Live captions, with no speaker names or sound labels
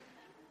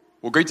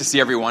Well, great to see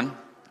everyone.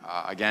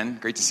 Again,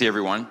 great to see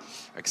everyone.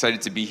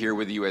 Excited to be here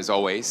with you as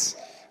always.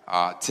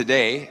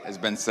 Today, as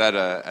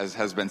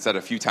has been said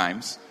a few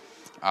times,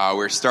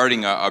 we're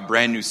starting a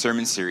brand new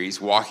sermon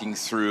series, walking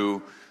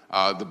through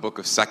the book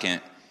of 2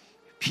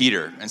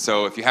 Peter. And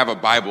so, if you have a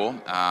Bible,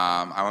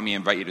 let me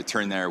invite you to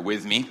turn there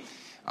with me.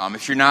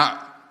 If you're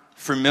not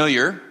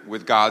familiar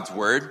with God's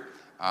Word,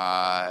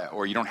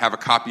 or you don't have a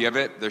copy of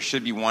it, there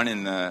should be one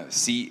in the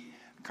seat,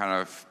 kind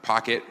of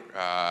pocket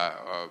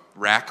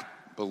rack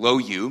below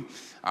you.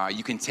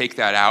 You can take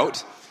that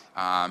out.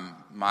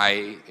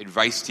 My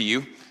advice to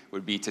you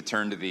would be to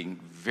turn to the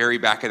very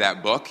back of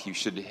that book. You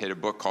should hit a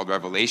book called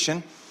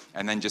Revelation,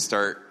 and then just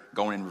start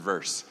going in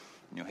reverse.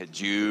 You'll hit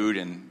Jude,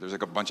 and there's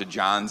like a bunch of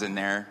Johns in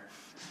there.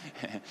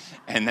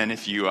 And then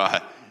if you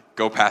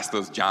go past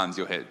those Johns,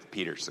 you'll hit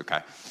Peter's, okay?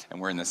 And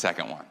we're in the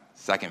second one,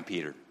 2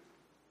 Peter.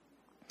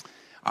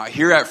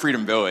 Here at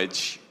Freedom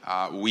Village,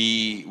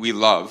 we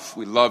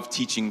love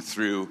teaching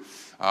through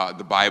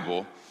the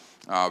Bible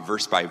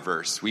verse by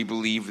verse. We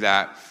believe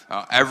that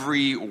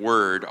every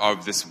word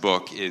of this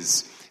book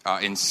is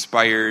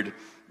inspired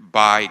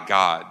by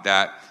God,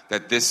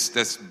 that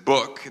this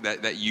book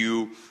that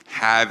you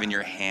have in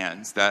your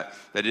hands, that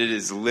it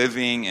is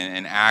living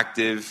and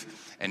active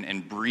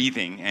and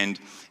breathing, and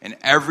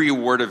every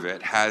word of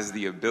it has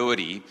the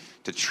ability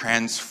to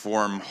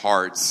transform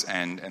hearts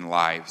and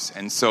lives.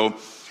 And so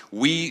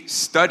we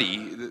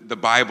study the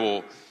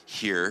Bible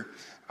here.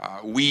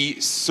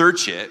 We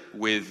search it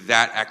with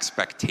that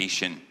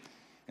expectation.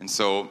 And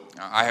so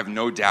I have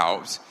no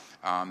doubt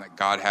that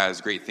God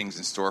has great things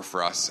in store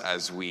for us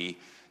as we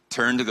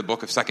turn to the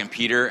book of 2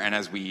 Peter and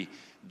as we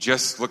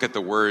just look at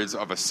the words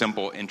of a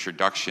simple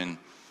introduction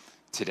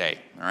today.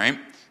 All right?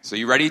 So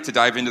you ready to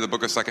dive into the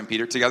book of 2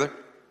 Peter together?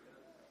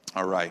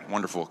 All right.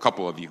 Wonderful. A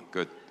couple of you.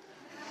 Good.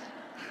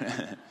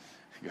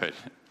 Good.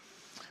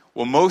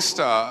 Well, most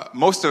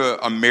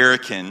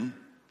American...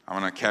 I'm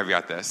going to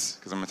caveat this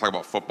because I'm going to talk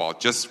about football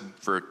just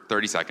for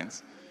 30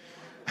 seconds.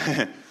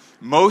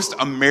 Most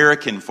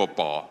American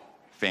football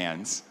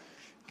fans,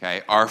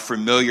 okay, are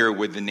familiar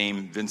with the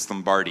name Vince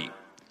Lombardi.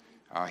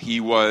 He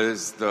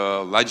was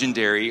the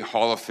legendary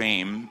Hall of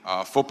Fame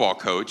football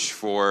coach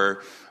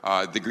for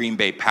the Green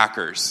Bay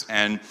Packers.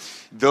 And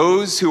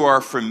those who are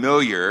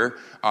familiar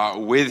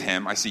with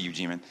him, I see you,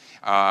 G-Man,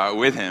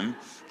 with him,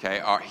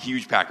 okay, are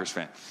huge Packers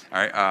fan.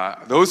 All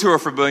right, those who are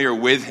familiar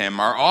with him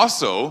are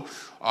also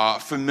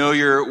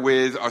familiar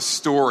with a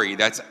story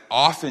that's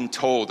often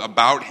told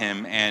about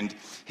him and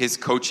his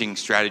coaching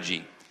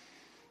strategy.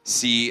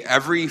 See,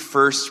 every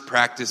first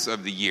practice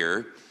of the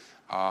year,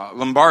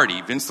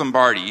 Vince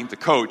Lombardi, the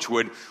coach,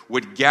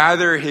 would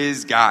gather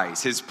his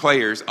guys, his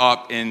players,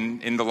 up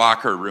in the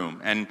locker room.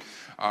 And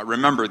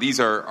remember, these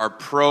are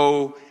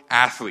pro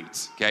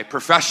athletes, okay,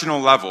 professional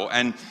level.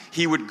 And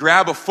he would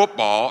grab a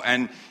football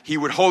and he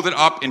would hold it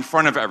up in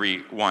front of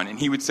everyone. And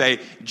he would say,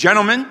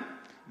 "Gentlemen,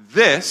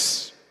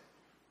 this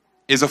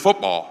is a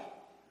football,"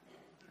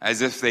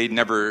 as if they'd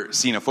never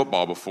seen a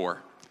football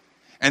before.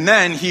 And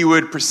then he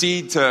would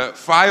proceed to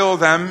file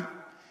them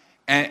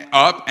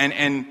up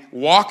and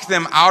walk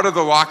them out of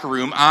the locker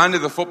room onto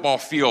the football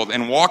field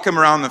and walk them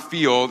around the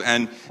field.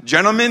 And,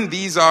 "Gentlemen,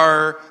 these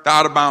are the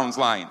out-of-bounds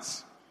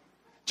lines.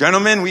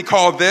 Gentlemen, we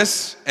call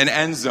this an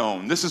end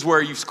zone. This is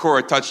where you score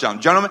a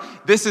touchdown. Gentlemen,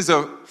 this is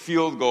a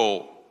field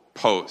goal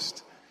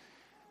post."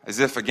 As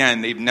if,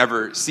 again, they've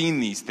never seen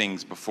these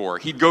things before.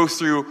 He'd go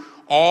through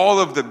all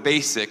of the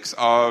basics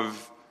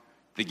of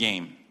the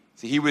game.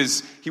 See, he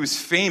was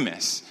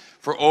famous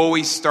for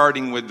always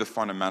starting with the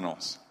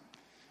fundamentals,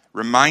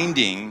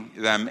 reminding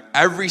them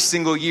every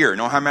single year,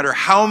 no matter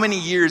how many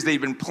years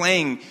they've been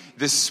playing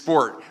this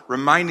sport,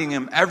 reminding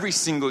them every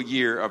single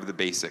year of the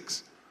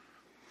basics.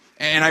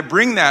 And I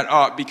bring that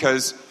up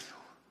because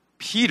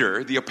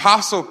Peter, the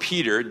Apostle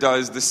Peter,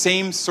 does the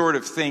same sort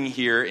of thing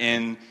here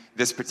in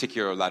this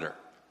particular letter.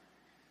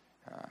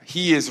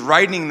 He is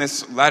writing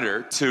this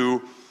letter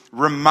to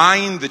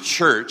remind the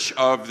church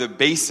of the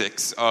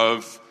basics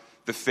of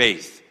the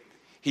faith.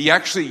 He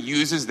actually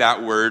uses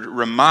that word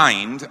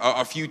remind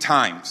a few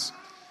times.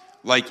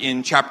 Like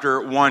in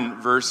chapter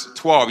 1, verse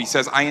 12, he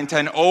says, "I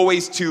intend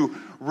always to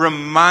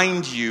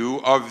remind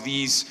you of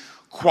these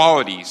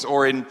qualities."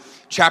 Or in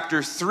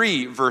chapter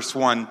 3, verse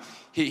 1,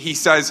 he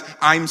says,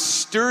 "I'm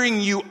stirring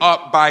you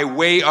up by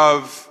way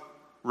of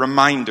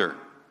reminder."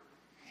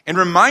 And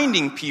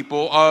reminding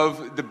people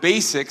of the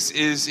basics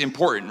is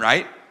important,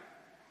 right?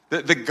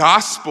 The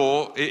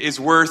gospel is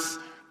worth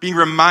being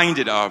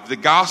reminded of. The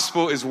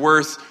gospel is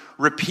worth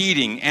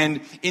repeating.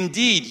 And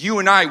indeed, you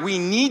and I, we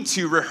need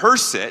to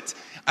rehearse it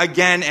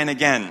again and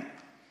again.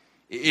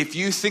 If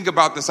you think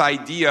about this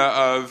idea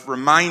of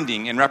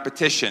reminding and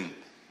repetition,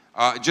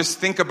 just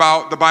think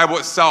about the Bible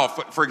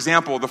itself. For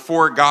example, the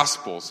 4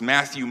 Gospels,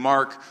 Matthew,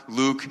 Mark,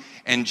 Luke,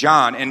 and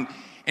John. And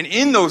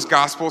in those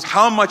Gospels,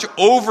 how much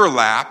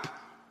overlap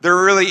there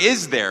really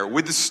is there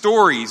with the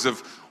stories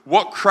of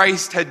what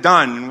Christ had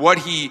done and what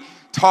he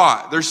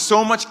taught. There's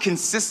so much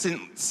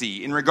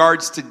consistency in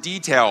regards to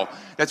detail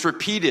that's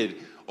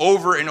repeated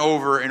over and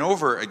over and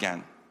over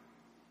again.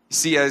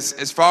 See,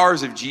 as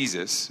followers of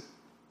Jesus,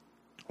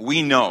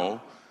 we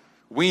know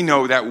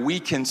that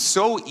we can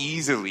so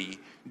easily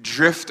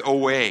drift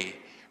away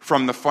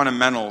from the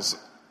fundamentals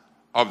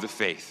of the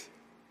faith.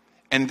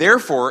 And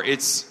therefore,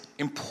 it's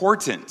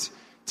important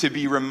to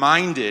be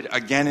reminded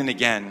again and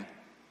again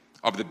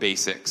of the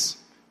basics.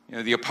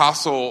 The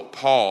Apostle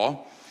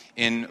Paul,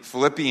 in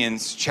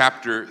Philippians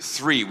chapter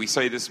 3, we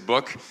studied this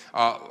book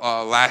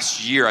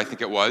last year, I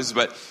think it was,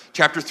 but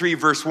chapter 3,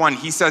 verse 1,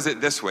 he says it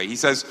this way. He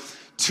says,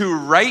 "To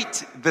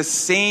write the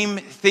same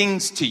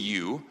things to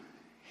you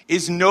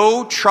is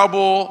no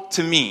trouble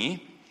to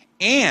me,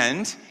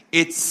 and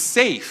it's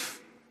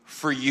safe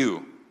for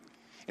you."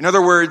 In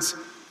other words,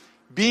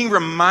 being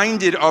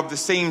reminded of the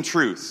same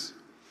truths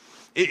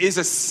is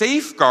a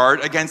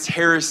safeguard against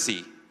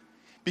heresy.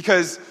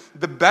 Because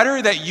the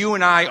better that you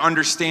and I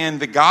understand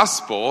the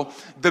gospel,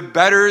 the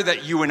better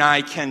that you and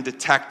I can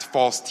detect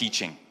false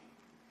teaching.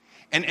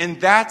 And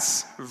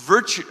that's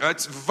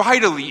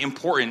vitally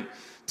important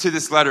to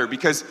this letter,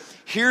 because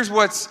here's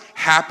what's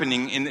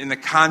happening in the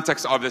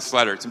context of this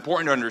letter. It's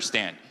important to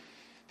understand.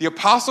 The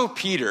Apostle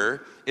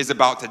Peter is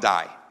about to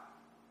die.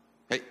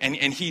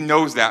 And he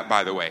knows that,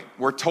 by the way.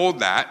 We're told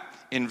that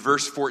in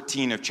verse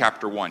 14 of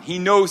chapter 1. He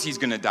knows he's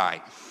going to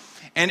die.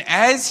 And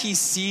as he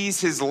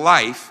sees his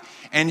life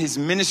and his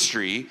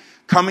ministry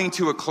coming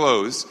to a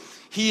close,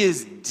 he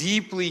is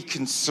deeply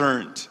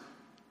concerned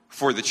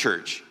for the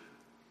church.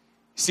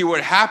 See,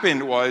 what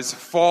happened was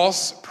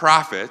false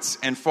prophets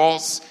and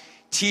false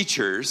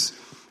teachers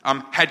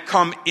had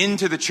come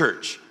into the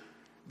church.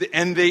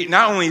 And they,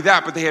 not only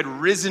that, but they had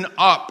risen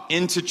up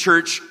into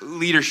church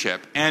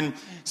leadership. And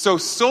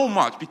so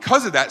much,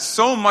 because of that,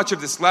 so much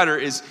of this letter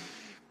is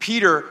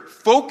Peter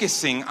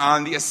focusing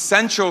on the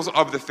essentials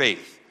of the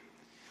faith.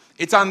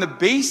 It's on the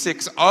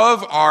basics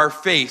of our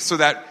faith so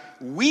that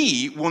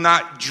we will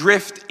not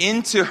drift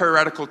into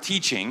heretical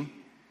teaching,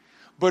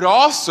 but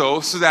also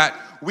so that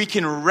we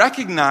can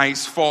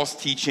recognize false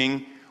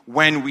teaching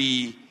when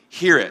we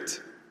hear it.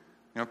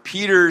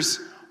 Peter's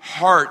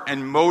heart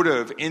and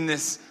motive in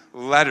this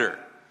letter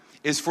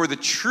is for the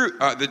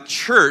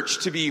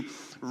church to be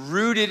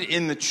rooted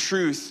in the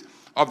truth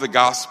of the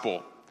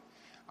gospel.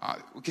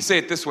 We can say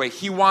it this way.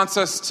 He wants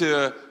us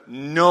to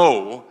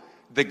know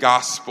the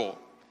gospel.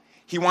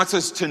 He wants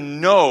us to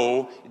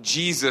know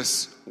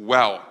Jesus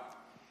well.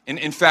 And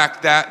in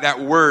fact, that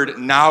word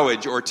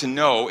knowledge or to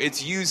know,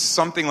 it's used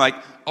something like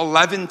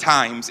 11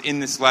 times in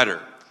this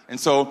letter. And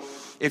so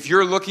if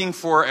you're looking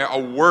for a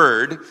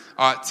word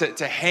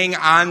to hang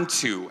on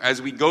to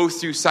as we go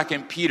through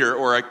 2 Peter,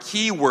 or a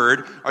key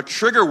word, a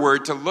trigger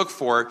word to look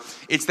for,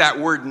 it's that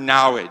word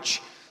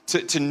knowledge,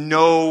 to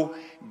know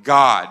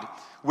God,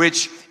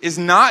 which is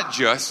not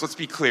just, let's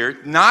be clear,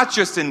 not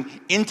just an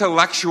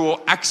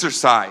intellectual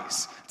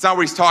exercise. It's not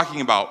what he's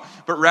talking about,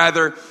 but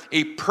rather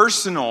a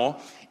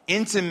personal,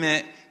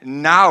 intimate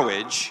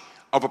knowledge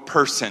of a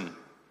person.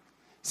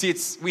 See,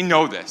 we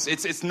know this.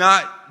 It's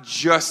not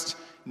just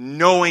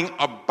knowing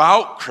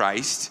about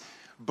Christ,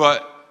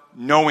 but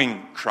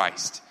knowing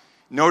Christ.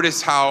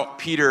 Notice how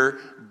Peter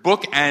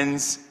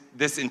bookends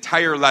this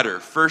entire letter.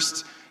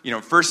 First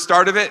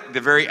start of it,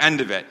 the very end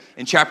of it.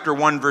 In chapter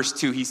 1, verse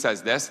 2, he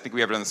says this. I think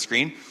we have it on the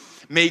screen.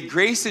 "May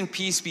grace and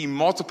peace be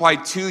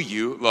multiplied to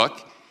you,"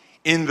 look,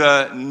 "in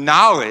the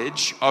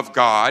knowledge of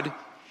God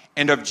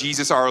and of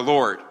Jesus our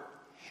Lord."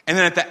 And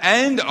then at the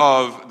end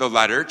of the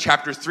letter,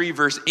 chapter 3,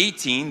 verse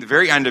 18, the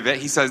very end of it,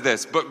 he says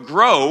this, "But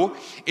grow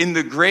in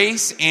the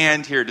grace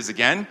and," here it is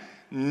again,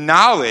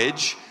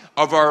 "knowledge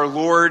of our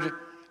Lord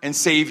and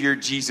Savior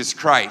Jesus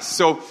Christ."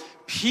 So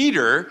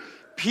Peter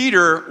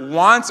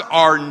wants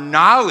our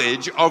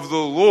knowledge of the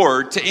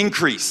Lord to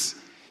increase.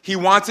 He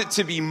wants it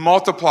to be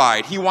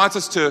multiplied. He wants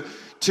us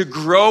to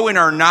grow in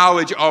our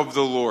knowledge of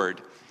the Lord.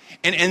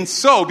 And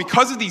so,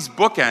 because of these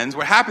bookends,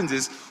 what happens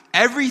is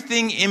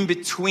everything in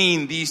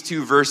between these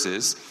two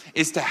verses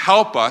is to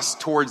help us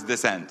towards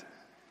this end,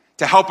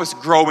 to help us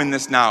grow in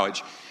this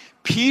knowledge.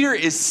 Peter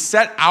is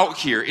set out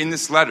here in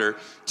this letter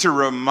to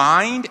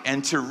remind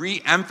and to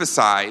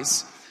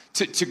re-emphasize,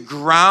 to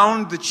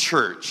ground the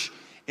church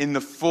in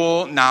the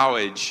full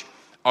knowledge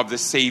of the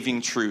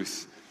saving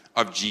truth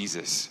of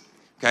Jesus.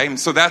 Okay, and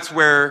so that's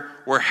where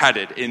we're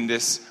headed in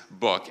this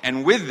book.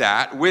 And with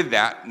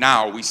that,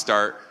 now we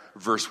start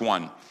verse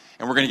 1.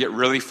 And we're going to get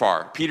really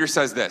far. Peter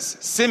says this,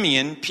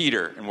 Simeon,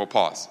 Peter, and we'll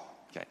pause.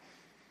 Okay,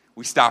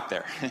 we stop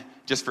there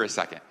just for a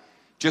second,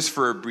 just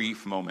for a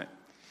brief moment.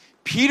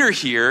 Peter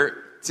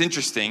here, it's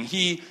interesting,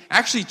 he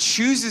actually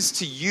chooses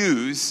to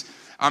use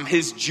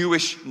his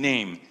Jewish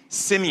name,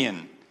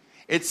 Simeon.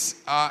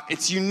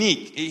 It's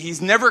unique.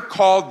 He's never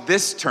called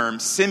this term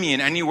Simeon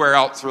anywhere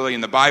else really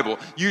in the Bible.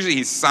 Usually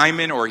he's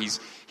Simon or he's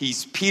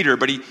Peter,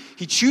 but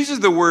he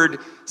chooses the word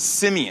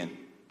Simeon,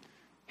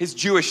 his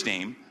Jewish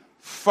name,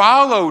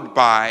 followed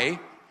by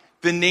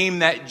the name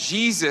that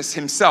Jesus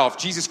himself,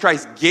 Jesus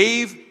Christ,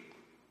 gave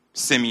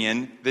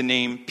Simeon the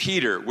name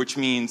Peter, which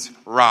means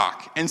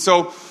rock. And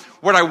so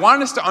what I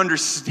want us to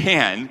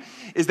understand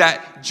is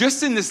that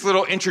just in this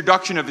little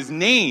introduction of his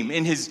name,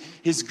 in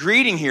his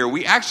greeting here,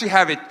 we actually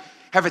have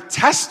have a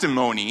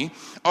testimony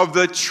of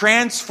the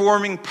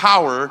transforming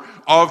power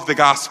of the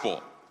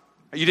gospel.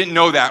 You didn't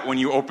know that when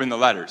you opened the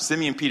letter.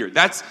 Simeon Peter.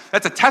 That's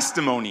a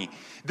testimony.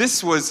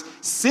 This was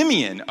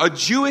Simeon, a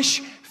Jewish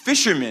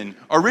fisherman,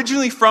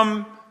 originally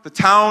from the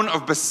town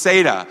of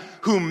Bethsaida,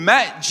 who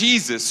met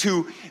Jesus,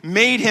 who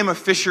made him a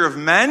fisher of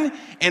men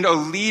and a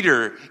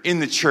leader in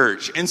the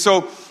church. And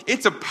so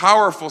it's a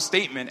powerful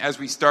statement as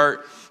we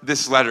start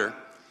this letter.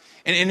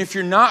 And if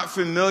you're not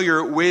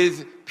familiar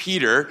with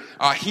Peter,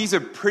 he's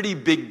a pretty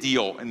big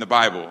deal in the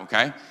Bible,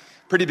 okay?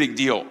 Pretty big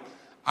deal.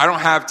 I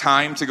don't have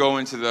time to go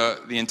into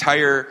the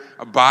entire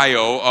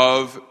bio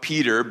of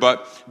Peter,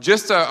 but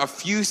just a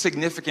few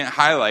significant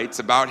highlights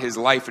about his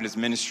life and his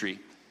ministry.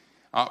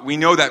 We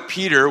know that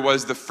Peter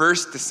was the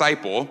first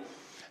disciple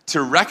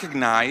to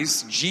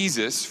recognize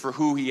Jesus for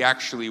who he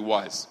actually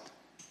was.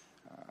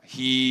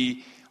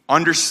 He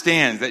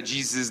understands that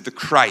Jesus is the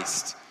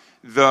Christ,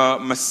 the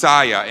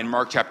Messiah in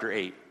Mark chapter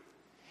 8.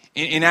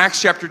 In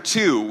Acts chapter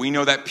 2, we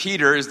know that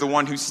Peter is the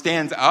one who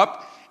stands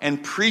up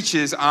and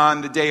preaches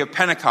on the day of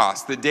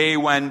Pentecost, the day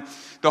when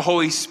the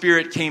Holy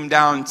Spirit came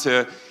down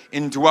to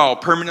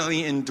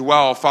permanently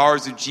indwell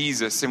followers of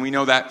Jesus. And we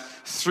know that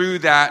through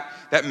that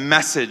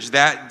message,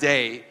 that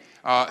day,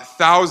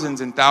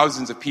 thousands and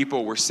thousands of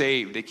people were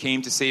saved. They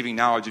came to saving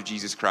knowledge of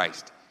Jesus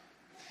Christ.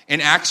 In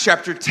Acts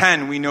chapter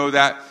 10, we know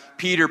that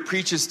Peter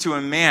preaches to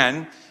a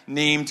man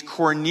named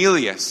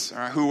Cornelius,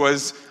 who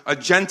was a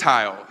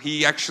Gentile.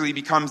 He actually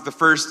becomes the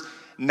first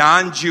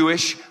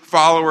non-Jewish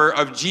follower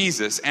of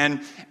Jesus.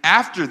 And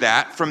after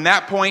that, from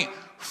that point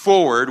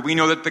forward, we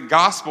know that the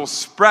gospel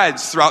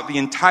spreads throughout the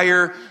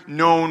entire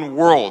known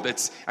world.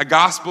 It's a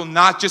gospel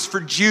not just for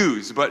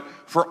Jews, but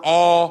for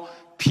all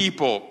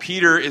people.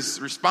 Peter is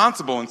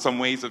responsible in some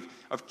ways of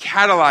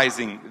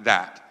catalyzing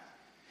that.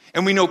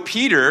 And we know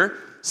Peter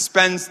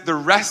spends the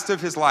rest of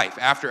his life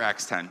after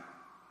Acts 10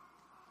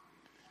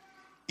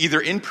 either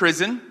in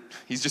prison.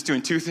 He's just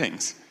doing two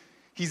things.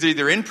 He's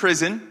either in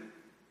prison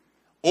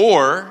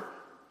or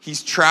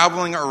he's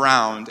traveling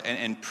around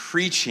and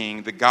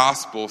preaching the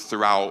gospel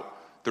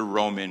throughout the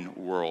Roman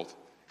world.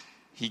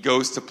 He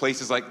goes to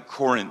places like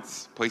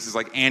Corinth, places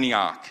like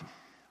Antioch,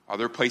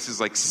 other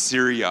places like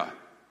Syria.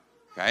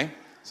 Okay?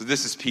 So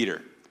this is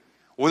Peter.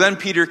 Well, then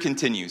Peter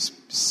continues.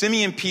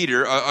 Simeon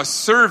Peter, a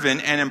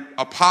servant and an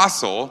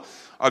apostle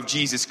of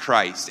Jesus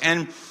Christ.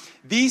 And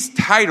these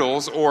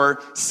titles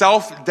or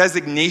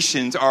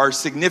self-designations are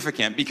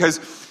significant because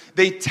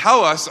they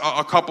tell us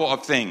a couple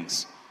of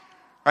things.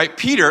 Right?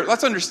 Peter,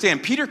 let's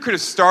understand, Peter could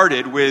have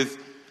started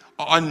with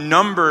a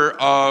number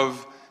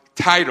of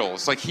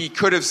titles. Like he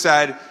could have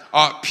said,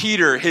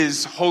 Peter,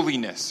 his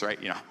holiness, right?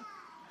 You know,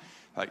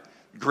 like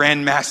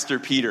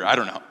Grandmaster Peter, I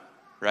don't know,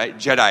 right?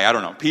 Jedi, I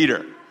don't know,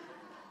 Peter,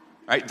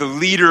 right? The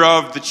leader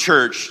of the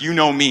church, you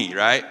know me,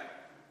 right?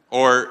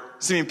 Or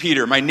Simeon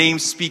Peter, my name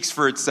speaks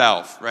for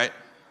itself, right?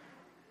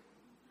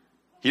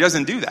 He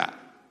doesn't do that.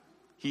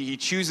 He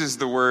chooses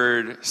the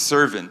word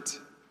servant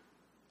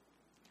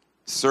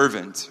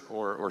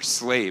or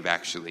slave,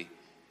 actually.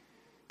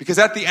 Because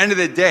at the end of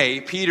the day,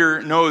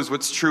 Peter knows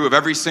what's true of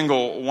every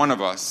single one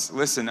of us.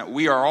 Listen, that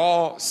we are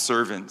all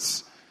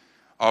servants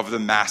of the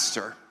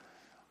Master,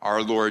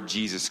 our Lord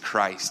Jesus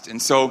Christ.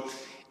 And so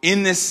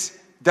in this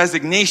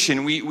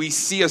designation, we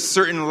see a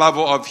certain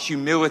level of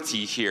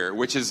humility here,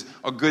 which is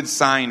a good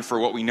sign for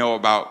what we know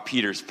about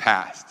Peter's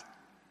past.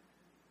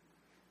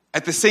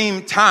 At the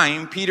same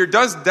time, Peter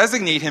does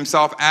designate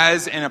himself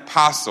as an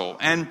apostle.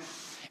 And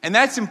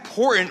that's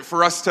important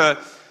for us to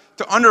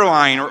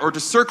underline or to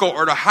circle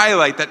or to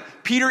highlight that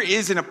Peter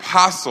is an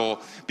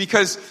apostle,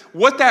 because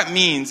what that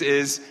means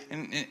is,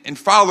 and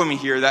follow me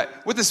here,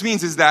 that what this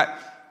means is that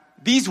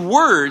these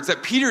words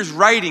that Peter's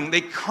writing,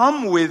 they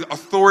come with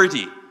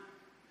authority.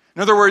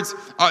 In other words,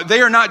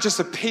 they are not just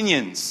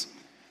opinions.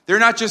 They're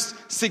not just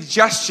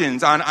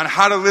suggestions on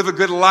how to live a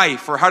good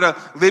life or how to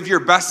live your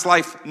best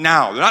life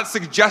now. They're not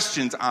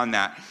suggestions on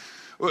that.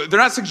 They're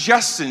not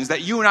suggestions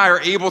that you and I are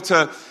able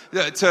to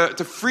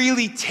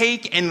freely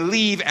take and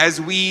leave as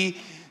we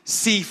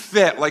see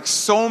fit, like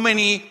so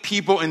many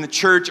people in the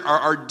church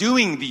are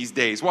doing these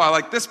days. Well, I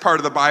like this part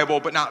of the Bible,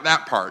 but not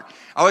that part.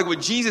 I like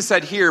what Jesus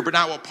said here, but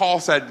not what Paul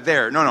said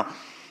there. No.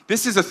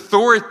 This is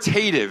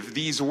authoritative,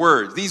 these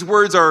words. These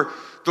words are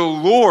the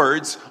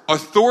Lord's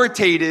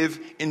authoritative,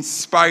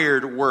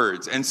 inspired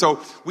words. And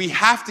so we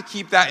have to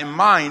keep that in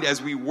mind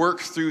as we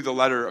work through the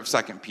letter of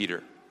 2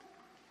 Peter.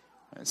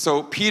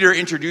 So Peter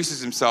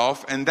introduces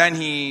himself, and then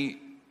he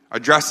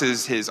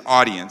addresses his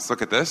audience.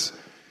 Look at this.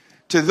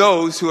 To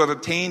those who have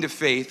obtained a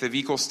faith of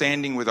equal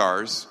standing with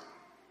ours,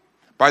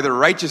 by the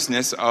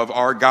righteousness of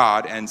our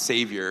God and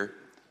Savior,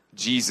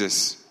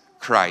 Jesus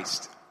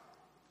Christ.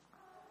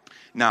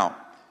 Now,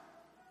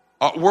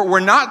 we're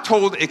not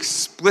told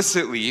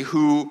explicitly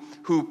who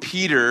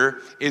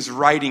Peter is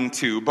writing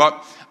to,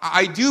 but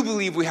I do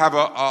believe we have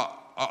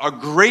a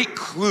great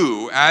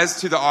clue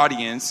as to the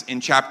audience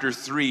in chapter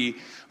 3,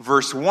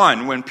 verse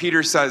 1, when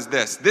Peter says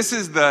this. This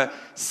is the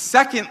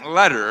second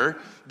letter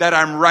that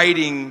I'm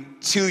writing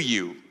to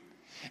you.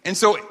 And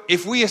so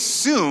if we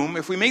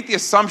make the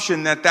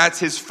assumption that that's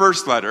his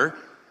first letter,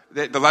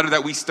 the letter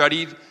that we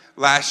studied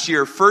last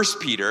year, 1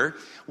 Peter,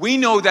 we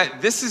know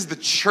that this is the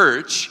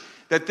church,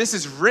 that this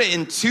is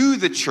written to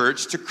the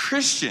church, to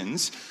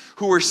Christians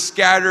who are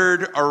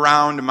scattered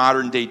around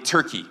modern-day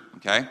Turkey,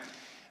 okay?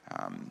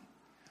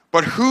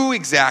 But who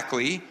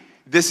exactly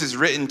this is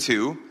written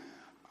to,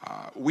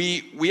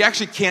 we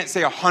actually can't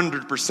say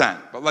 100%,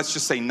 but let's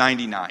just say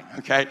 99,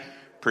 okay,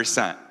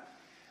 percent.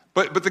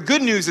 But the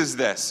good news is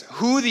this: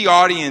 who the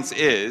audience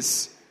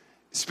is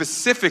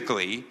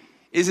specifically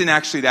isn't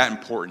actually that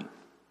important.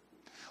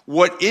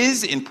 What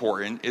is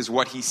important is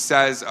what he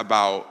says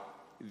about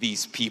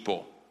these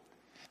people,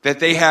 that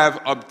they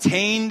have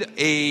obtained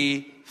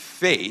a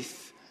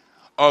faith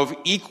of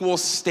equal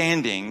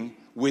standing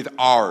with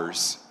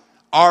ours.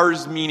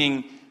 Ours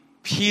meaning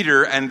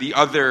Peter and the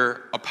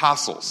other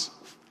apostles.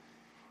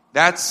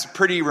 That's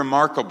pretty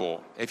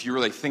remarkable if you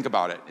really think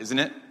about it, isn't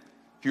it?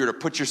 If you were to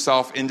put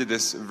yourself into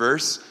this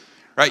verse,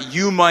 right?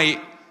 You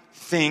might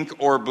think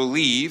or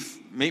believe,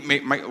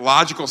 make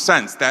logical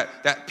sense,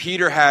 that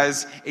Peter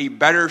has a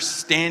better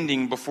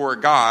standing before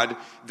God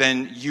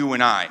than you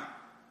and I.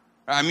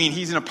 I mean,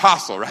 he's an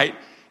apostle, right?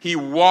 He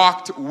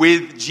walked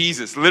with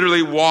Jesus,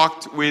 literally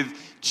walked with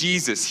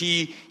Jesus.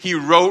 He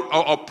wrote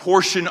a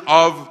portion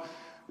of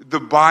the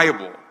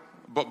Bible.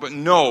 But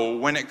no,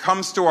 when it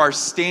comes to our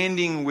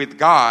standing with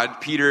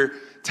God, Peter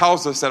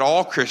tells us that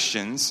all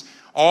Christians,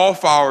 all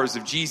followers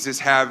of Jesus,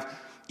 have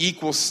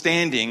equal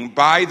standing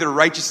by the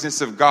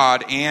righteousness of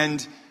God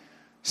and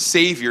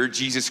Savior,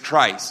 Jesus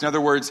Christ. In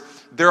other words,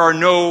 there are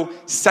no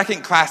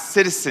second-class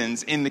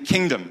citizens in the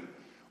kingdom.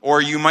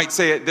 Or you might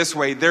say it this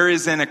way: there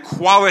is an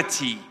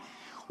equality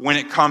when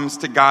it comes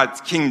to God's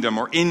kingdom,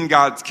 or in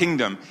God's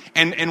kingdom.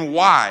 And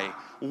why?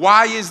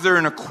 Why is there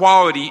an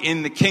equality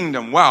in the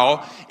kingdom?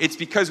 Well, it's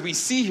because we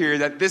see here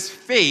that this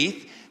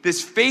faith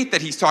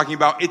that he's talking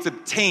about, it's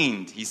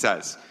obtained, he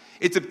says.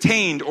 It's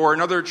obtained, or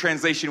another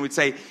translation would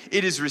say,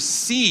 it is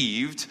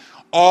received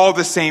all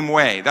the same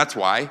way. That's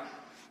why.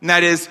 And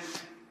that is,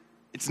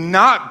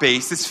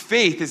 this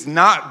faith is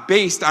not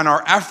based on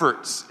our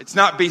efforts. It's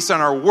not based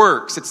on our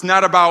works. It's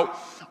not about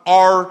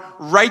our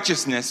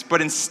righteousness,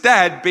 but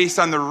instead based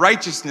on the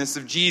righteousness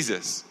of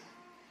Jesus.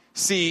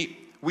 See,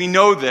 we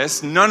know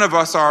this, none of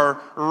us are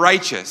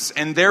righteous,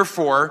 and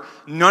therefore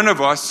none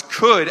of us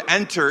could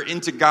enter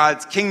into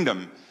God's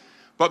kingdom.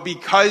 But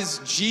because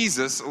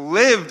Jesus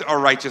lived a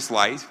righteous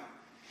life,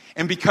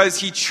 and because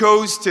he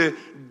chose to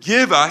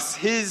give us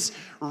his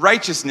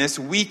righteousness,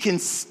 we can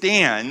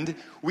stand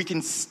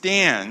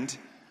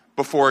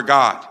before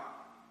God.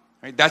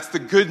 Right? That's the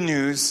good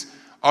news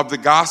of the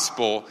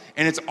gospel,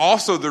 and it's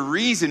also the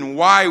reason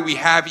why we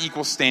have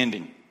equal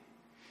standing.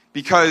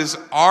 Because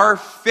our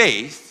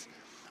faith,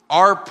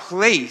 our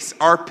place,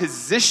 our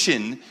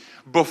position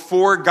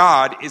before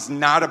God is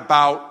not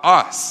about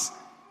us.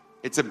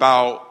 It's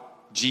about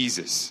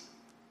Jesus.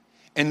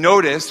 And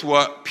notice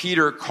what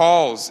Peter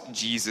calls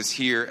Jesus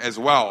here as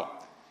well.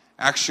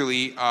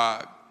 Actually,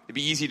 it'd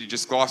be easy to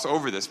just gloss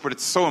over this, but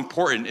it's so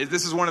important.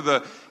 This is one of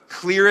the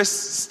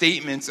clearest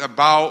statements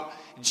about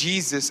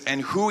Jesus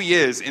and who he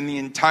is in the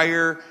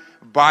entire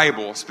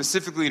Bible,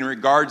 specifically in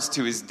regards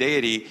to his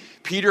deity.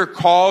 Peter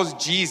calls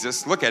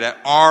Jesus, look at it,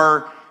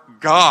 our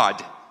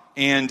God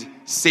and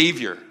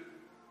Savior.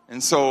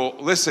 And so,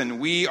 listen,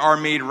 we are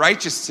made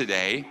righteous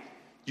today.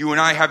 You and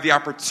I have the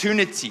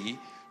opportunity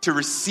to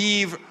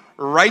receive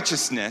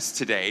righteousness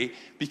today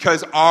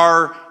because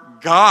our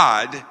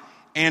God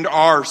and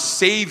our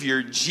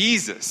Savior,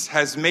 Jesus,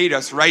 has made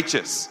us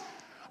righteous.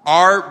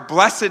 Our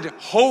blessed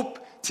hope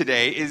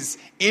today is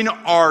in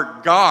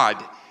our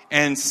God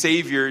and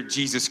Savior,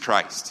 Jesus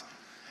Christ.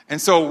 And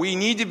so we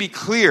need to be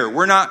clear.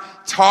 We're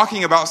not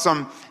talking about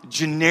some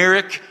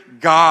generic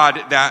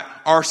God that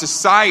our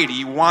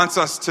society wants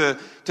us to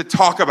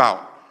talk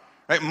about.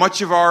 Right?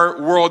 Much of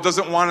our world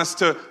doesn't want us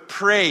to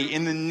pray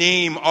in the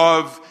name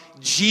of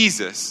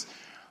Jesus.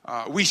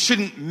 We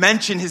shouldn't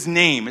mention his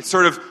name. It's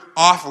sort of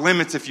off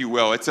limits, if you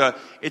will.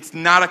 It's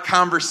not a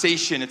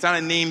conversation. It's not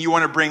a name you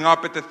want to bring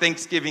up at the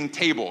Thanksgiving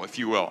table, if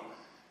you will.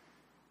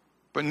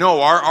 But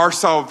no, our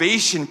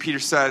salvation, Peter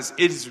says,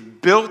 is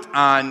built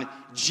on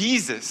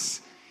Jesus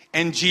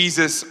and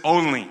Jesus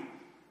only.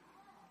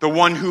 The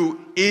one who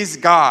is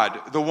God,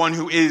 the one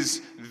who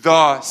is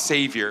the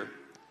Savior.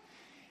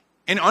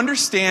 And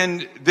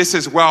understand this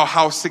as well,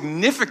 how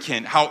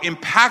significant, how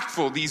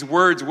impactful these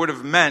words would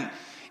have meant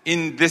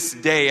in this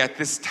day, at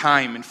this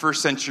time, in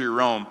first century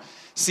Rome.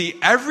 See,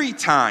 every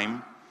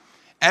time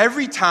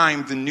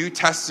the New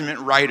Testament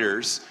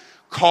writers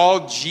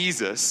called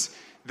Jesus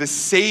the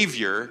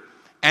Savior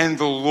and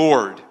the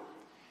Lord,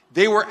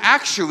 they were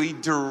actually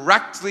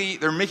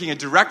they're making a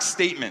direct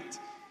statement.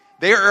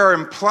 They are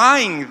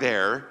implying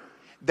there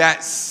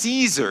that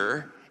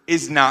Caesar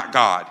is not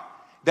God,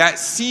 that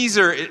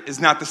Caesar is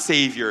not the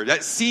Savior,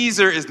 that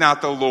Caesar is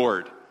not the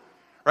Lord.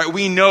 Right?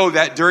 We know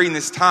that during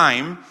this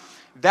time,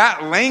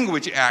 that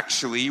language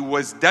actually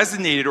was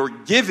designated or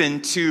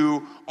given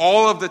to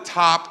all of the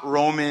top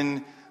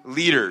Roman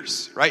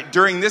leaders, right?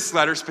 During this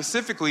letter,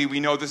 specifically, we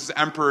know this is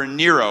Emperor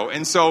Nero.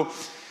 And so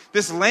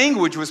this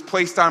language was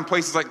placed on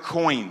places like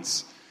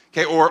coins,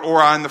 okay,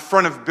 or on the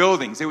front of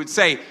buildings. It would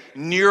say,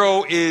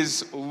 Nero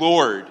is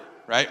Lord,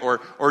 right?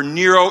 Or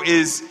Nero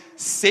is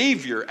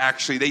Savior,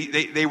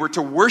 actually. They were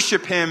to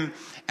worship him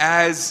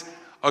as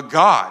a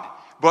god.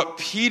 But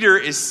Peter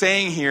is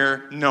saying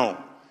here, no,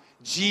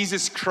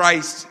 Jesus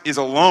Christ is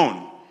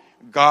alone,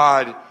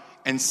 God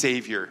and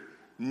Savior.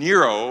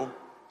 Nero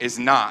is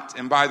not.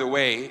 And by the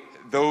way,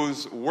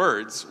 those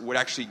words would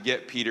actually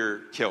get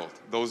Peter killed,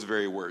 those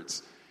very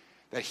words.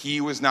 That he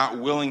was not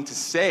willing to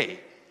say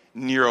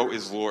Nero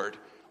is Lord,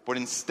 but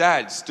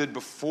instead stood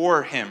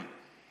before him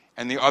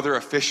and the other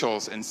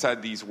officials and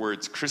said these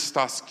words,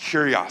 Christos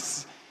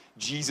Kyrios,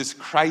 Jesus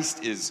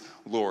Christ is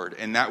Lord.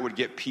 And that would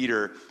get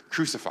Peter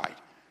crucified.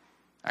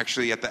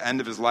 Actually, at the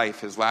end of his life,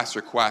 his last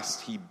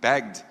request, he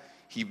begged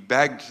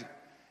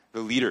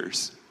the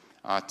leaders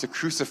to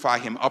crucify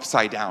him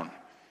upside down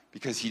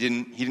because he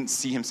didn't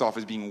see himself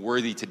as being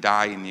worthy to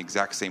die in the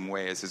exact same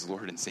way as his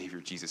Lord and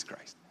Savior, Jesus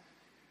Christ.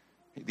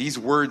 These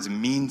words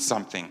mean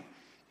something.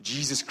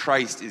 Jesus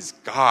Christ is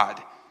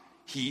God.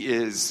 He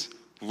is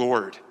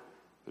Lord.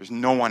 There's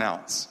no one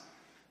else.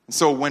 And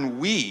so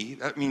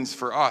that means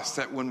for us,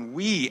 that when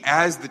we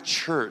as the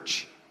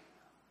church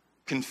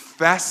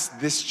confess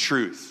this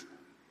truth,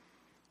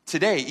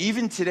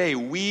 even today,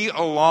 we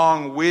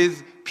along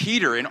with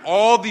Peter and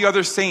all the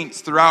other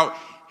saints throughout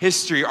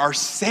history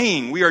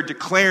we are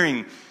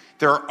declaring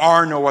there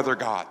are no other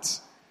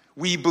gods.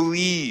 We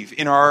believe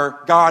in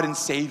our God and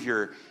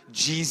Savior,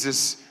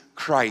 Jesus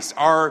Christ.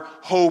 Our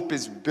hope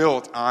is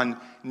built on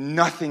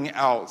nothing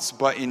else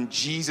but in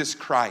Jesus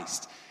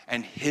Christ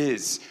and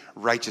his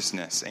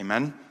righteousness.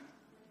 Amen?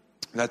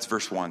 That's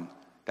verse 1.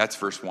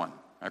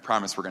 I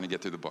promise we're going to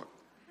get through the book.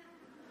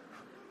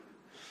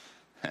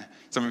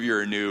 Some of you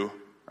are new,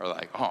 are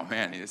like, oh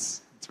man,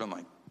 it's been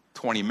like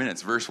 20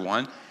 minutes, verse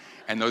 1.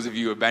 And those of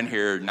you who have been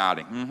here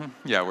nodding.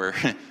 Mm-hmm. Yeah,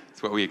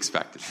 it's what we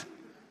expected.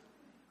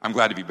 I'm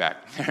glad to be back.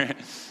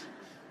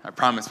 I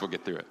promise we'll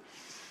get through it.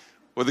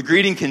 Well, the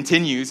greeting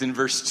continues in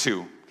verse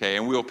 2, okay?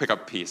 And we'll pick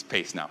up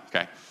pace now,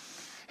 okay?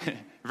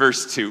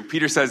 Verse 2,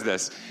 Peter says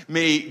this,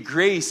 may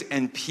grace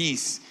and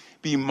peace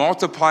be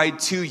multiplied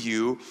to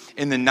you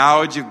in the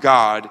knowledge of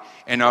God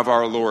and of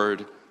our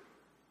Lord,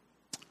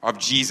 of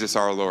Jesus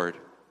our Lord.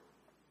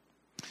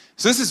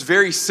 So this is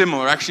very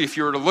similar, actually, if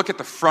you were to look at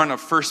the front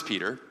of 1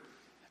 Peter,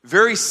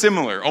 very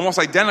similar, almost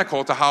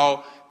identical to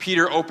how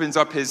Peter opens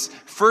up his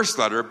first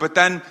letter, but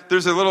then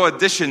there's a little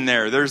addition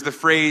there. There's the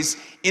phrase,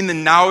 in the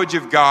knowledge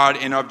of God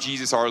and of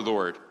Jesus our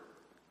Lord.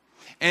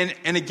 And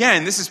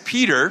again, this is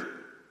Peter,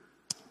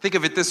 think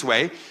of it this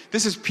way,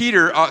 this is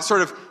Peter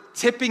sort of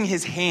tipping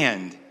his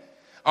hand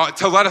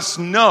to let us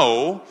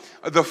know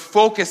the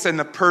focus and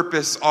the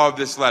purpose of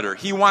this letter.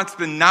 He wants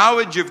the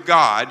knowledge of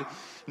God,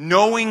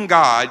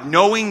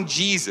 knowing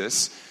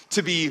Jesus,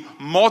 to be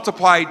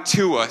multiplied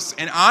to us.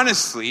 And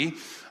honestly,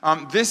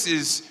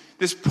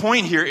 this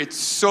point here, it's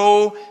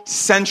so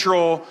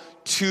central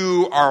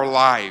to our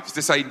lives.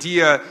 This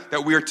idea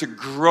that we are to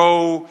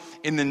grow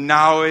in the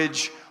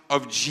knowledge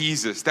of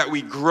Jesus, that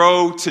we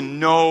grow to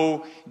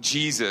know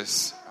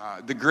Jesus.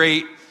 The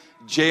great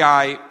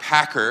J.I.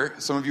 Packer,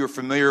 some of you are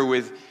familiar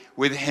with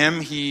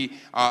him. He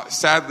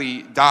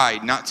sadly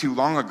died not too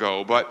long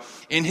ago, but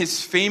in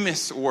his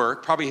famous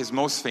work, probably his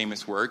most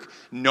famous work,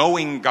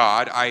 Knowing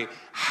God, I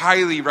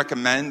highly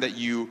recommend that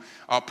you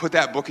put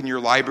that book in your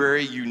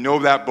library. You know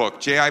that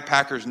book, J.I.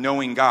 Packer's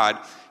Knowing God.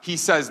 He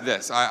says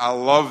this, I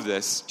love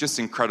this, just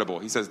incredible.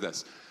 He says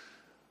this,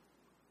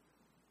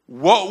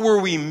 what were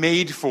we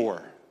made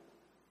for?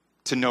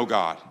 To know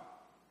God.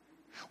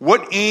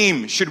 What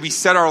aim should we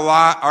set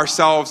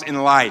ourselves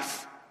in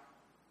life?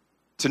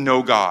 To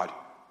know God.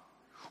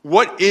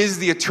 What is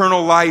the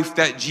eternal life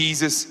that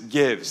Jesus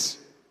gives?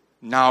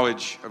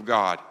 Knowledge of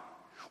God.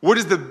 What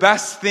is the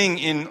best thing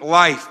in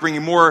life,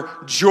 bringing more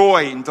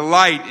joy and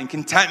delight and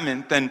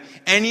contentment than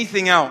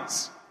anything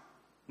else?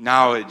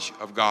 Knowledge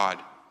of God.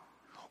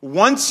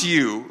 Once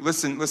you,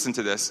 listen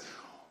to this,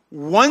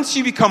 once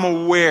you become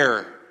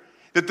aware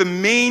that the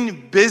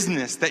main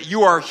business that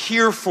you are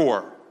here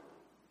for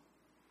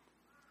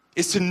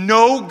is to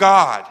know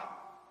God,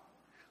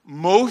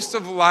 most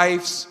of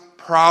life's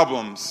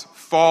problems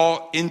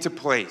fall into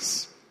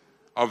place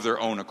of their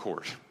own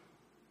accord.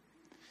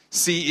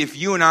 See, if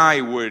you and I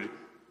would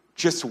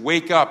just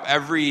wake up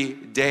every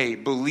day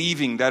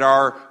believing that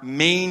our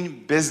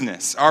main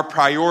business, our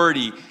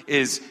priority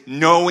is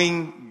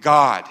knowing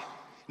God,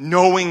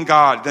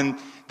 then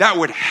that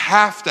would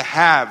have to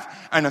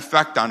have an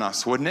effect on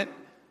us, wouldn't it?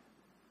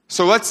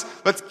 So let's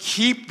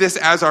keep this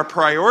as our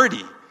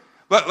priority.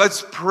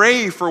 Let's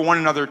pray for one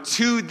another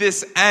to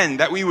this end,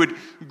 that we would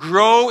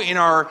grow in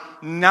our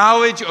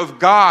knowledge of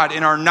God,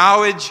 in our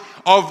knowledge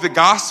of the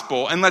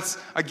gospel. And let's,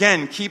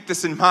 again, keep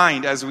this in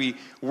mind as we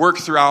work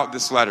throughout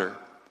this letter.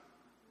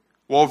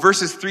 Well,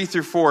 verses 3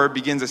 through 4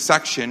 begins a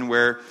section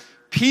where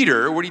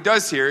Peter, what he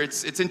does here,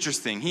 it's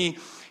interesting. He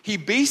He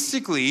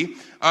basically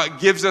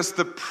gives us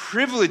the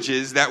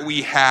privileges that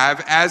we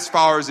have as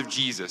followers of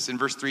Jesus in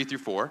verse 3 through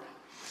 4.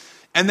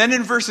 And then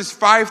in verses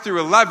 5 through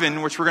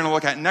 11, which we're going to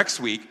look at next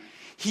week,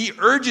 he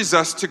urges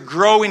us to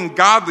grow in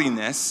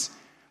godliness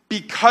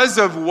because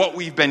of what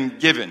we've been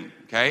given.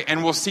 Okay?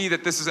 And we'll see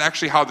that this is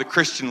actually how the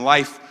Christian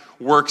life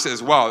works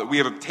as well. We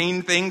have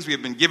obtained things, we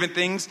have been given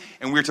things,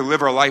 and we're to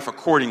live our life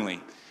accordingly.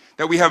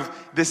 That we have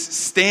this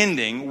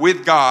standing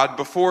with God,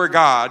 before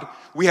God.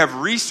 We have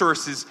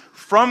resources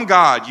from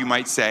God, you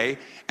might say.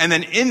 And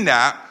then in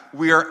that,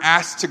 we are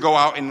asked to go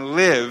out and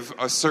live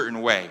a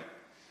certain way.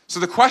 So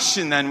the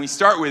question then we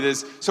start with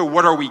is, so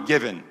what are we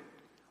given?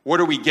 What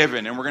are we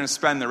given? And we're going to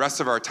spend the rest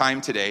of our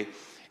time today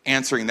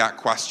answering that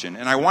question.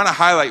 And I want to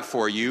highlight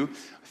for you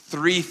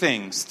 3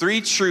 things,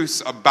 3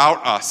 truths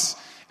about us,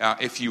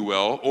 if you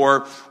will.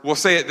 Or we'll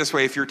say it this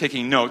way if you're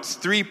taking notes,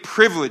 3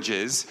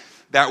 privileges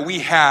that we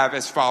have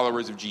as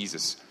followers of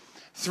Jesus.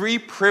 3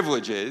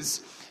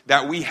 privileges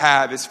that we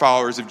have as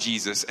followers of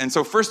Jesus. And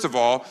so first of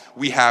all,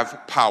 we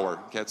have power.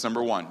 Okay, that's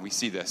number 1. We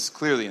see this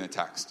clearly in the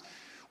text.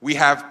 We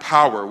have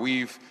power.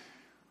 We've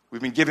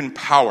been given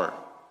power.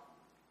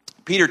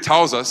 Peter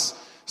tells us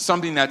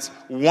something that's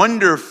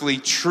wonderfully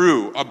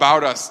true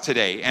about us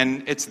today,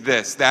 and it's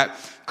this, that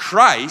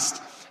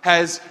Christ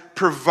has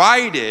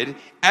provided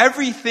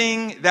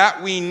everything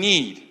that we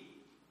need.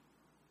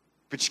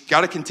 But you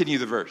got to continue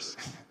the verse.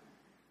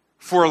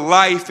 For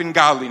life and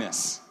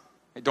godliness.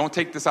 Don't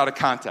take this out of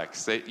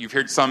context. You've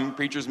heard some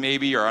preachers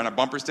maybe, or on a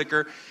bumper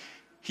sticker.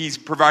 He's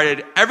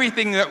provided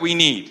everything that we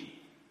need.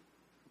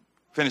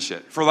 Finish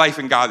it. For life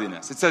and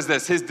godliness. It says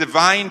this, his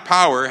divine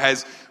power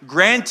has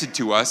granted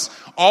to us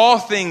all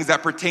things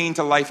that pertain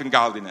to life and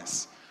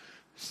godliness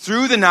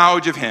through the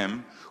knowledge of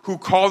him who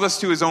called us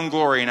to his own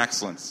glory and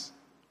excellence.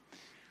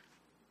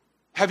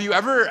 Have you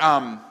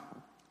ever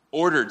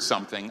ordered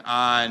something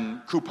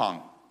on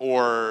Coupang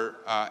or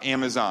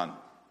Amazon?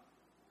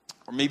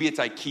 Or maybe it's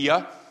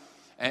IKEA,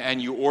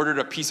 and you ordered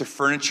a piece of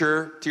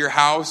furniture to your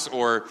house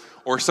or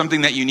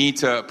something that you need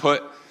to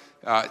put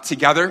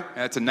together.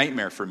 That's a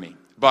nightmare for me.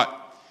 But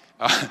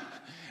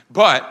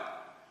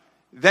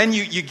then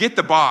you get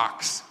the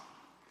box,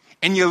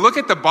 and you look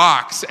at the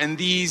box, and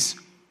these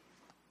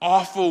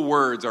awful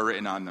words are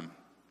written on them.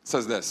 It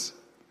says this,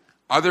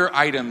 other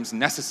items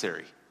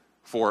necessary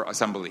for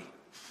assembly.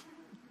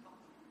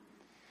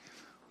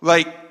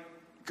 Like,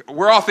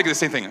 we're all thinking the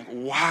same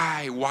thing.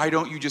 Why? Why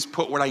don't you just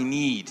put what I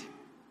need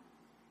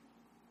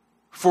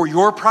for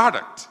your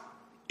product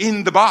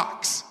in the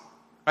box?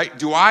 Right?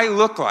 Do I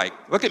look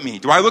at me,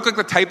 do I look like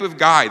the type of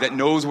guy that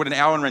knows what an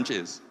Allen wrench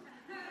is?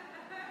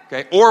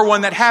 Okay, or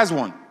one that has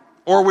one,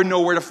 or would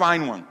know where to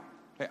find one.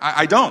 Okay?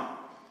 I don't.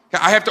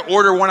 Okay? I have to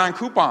order one on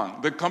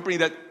Coupang, the company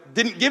that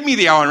didn't give me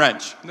the Allen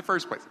wrench in the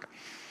first place.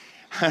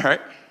 Okay. All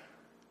right?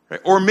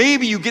 Or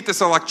maybe you get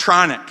this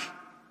electronic.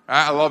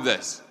 Right? I love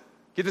this.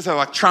 Get this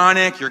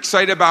electronic, you're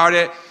excited about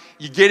it,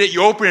 you get it,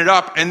 you open it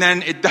up, and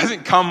then it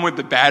doesn't come with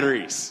the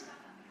batteries.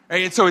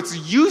 Right? And so it's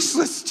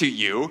useless to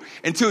you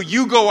until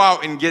you go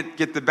out and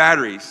get the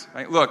batteries.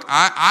 Right? Look,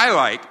 I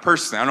like,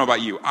 personally, I don't know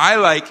about you, I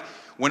like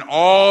when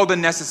all the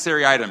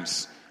necessary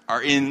items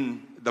are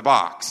in the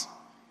box.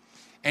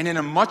 And in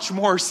a much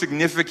more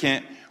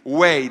significant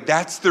way,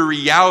 that's the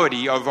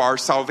reality of our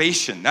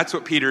salvation. That's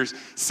what Peter's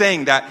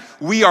saying, that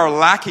we are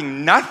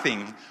lacking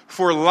nothing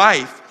for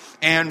life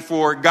and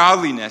for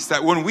godliness.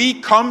 That when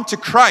we come to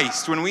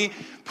Christ, when we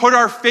put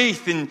our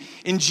faith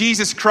in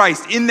Jesus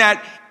Christ, in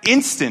that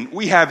instant,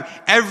 we have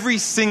every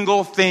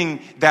single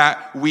thing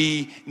that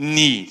we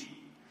need.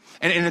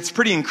 And it's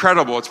pretty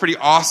incredible. It's pretty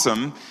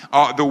awesome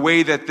the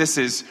way that this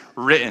is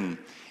written.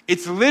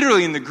 It's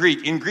literally in the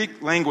Greek. In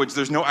Greek language,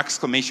 there's no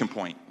exclamation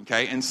point.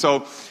 Okay, and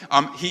so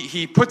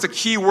he puts a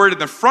key word in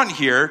the front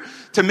here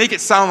to make it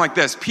sound like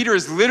this. Peter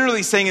is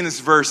literally saying in this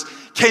verse,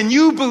 "Can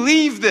you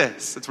believe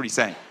this?" That's what he's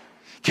saying.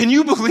 Can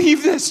you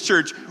believe this,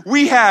 church?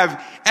 We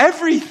have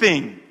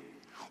everything.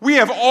 We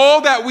have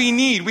all that we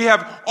need. We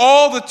have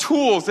all the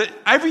tools. That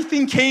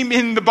everything came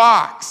in the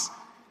box.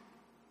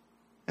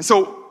 And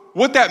so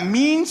what that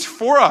means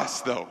for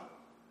us, though,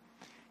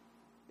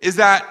 is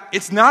that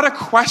it's not a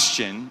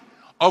question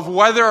of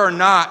whether or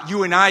not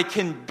you and I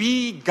can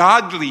be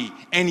godly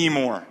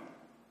anymore.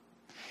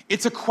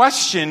 It's a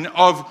question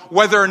of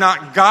whether or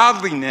not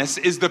godliness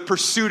is the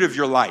pursuit of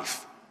your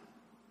life.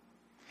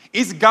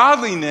 Is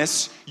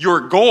godliness your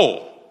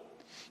goal?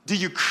 Do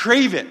you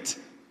crave it?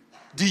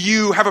 Do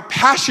you have a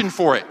passion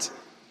for it?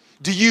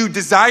 Do you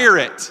desire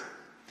it?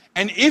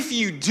 And if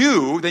you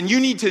do, then you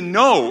need to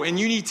know and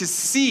you need to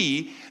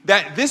see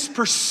that this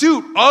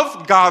pursuit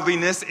of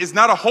godliness is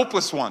not a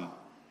hopeless one.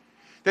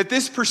 That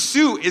this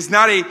pursuit is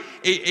not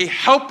a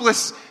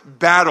helpless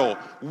battle.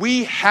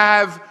 We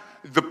have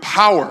the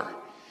power.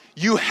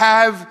 You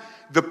have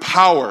the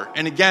power.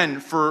 And again,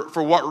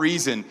 for what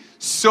reason?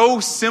 So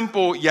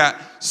simple yet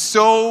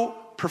so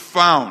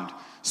profound.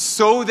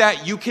 So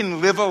that you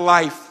can live a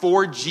life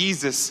for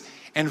Jesus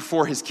and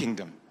for his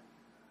kingdom.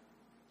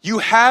 You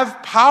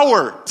have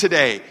power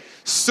today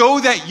so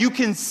that you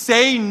can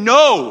say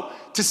no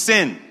to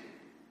sin.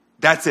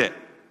 That's it.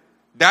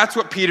 That's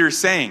what Peter's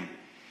saying.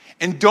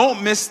 And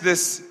don't miss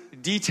this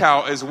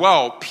detail as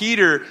well.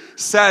 Peter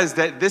says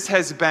that this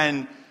has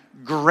been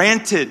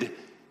granted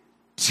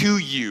to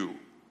you.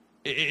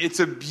 It's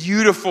a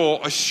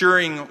beautiful,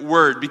 assuring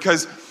word,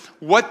 because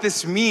what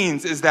this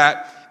means is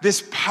that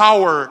this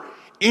power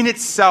in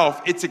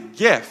itself, it's a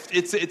gift.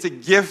 It's a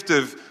gift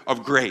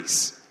of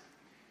grace.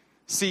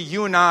 See,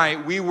 you and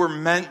I, we were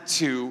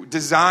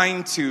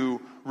designed to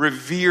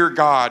revere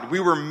God. We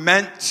were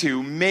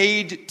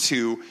made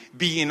to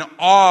be in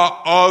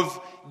awe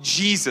of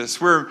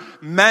Jesus. We're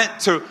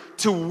meant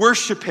to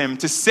worship him,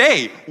 to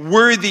say,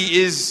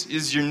 worthy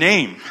is your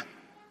name.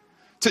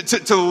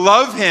 To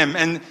love him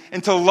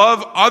and to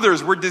love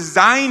others. We're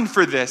designed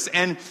for this.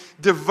 And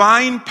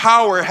divine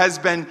power has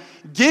been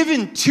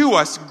given to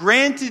us,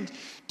 granted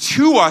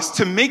to us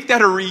to make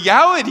that a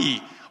reality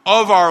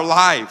of our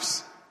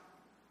lives.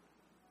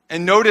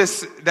 And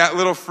notice that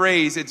little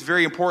phrase, it's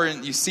very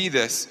important you see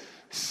this.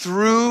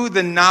 Through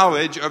the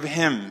knowledge of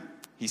him,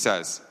 he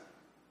says.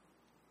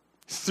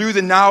 Through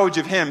the knowledge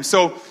of him.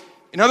 So,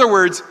 in other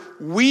words,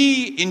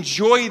 we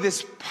enjoy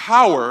this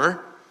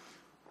power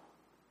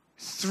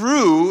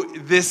through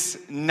this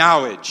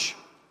knowledge.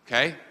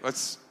 Okay?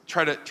 Let's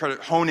try to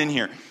hone in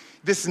here.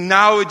 This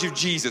knowledge of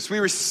Jesus. We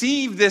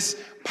receive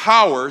this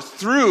power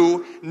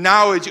through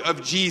knowledge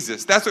of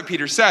Jesus. That's what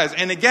Peter says.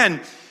 And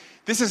again,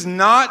 this is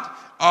not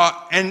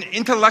an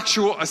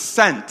intellectual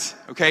assent.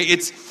 Okay?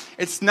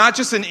 It's not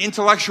just an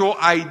intellectual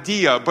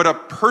idea, but a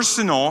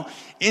personal,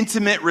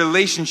 intimate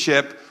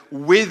relationship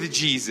with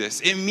Jesus.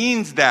 It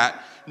means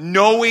that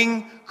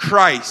knowing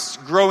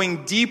Christ,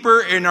 growing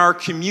deeper in our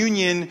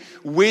communion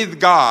with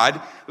God,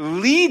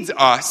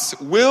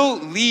 will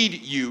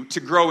lead you to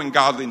grow in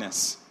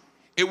godliness.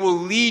 It will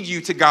lead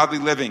you to godly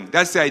living.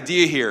 That's the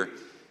idea here.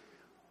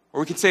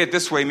 Or we could say it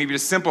this way, maybe to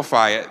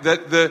simplify it,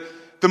 that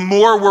the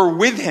more we're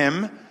with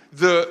him,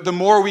 the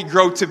more we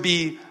grow to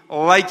be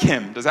like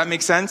him. Does that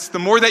make sense? The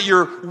more that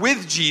you're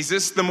with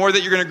Jesus, the more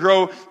that you're going to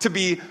grow to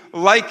be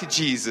like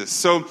Jesus.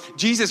 So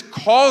Jesus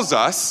calls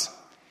us,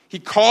 he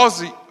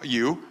calls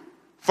you,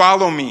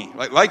 follow me,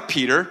 like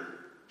Peter.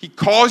 He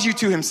calls you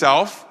to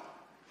himself.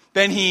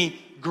 Then he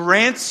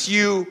grants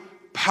you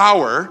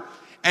power.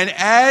 And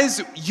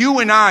as you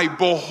and I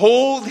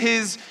behold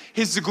his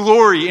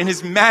glory and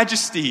his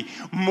majesty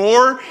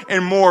more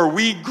and more,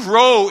 we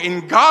grow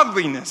in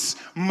godliness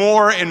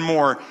more and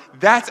more.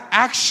 That's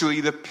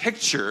actually the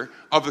picture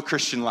of the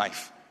Christian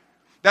life.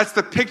 That's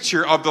the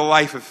picture of the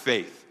life of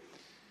faith.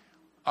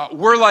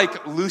 We're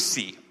like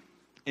Lucy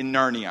in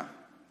Narnia.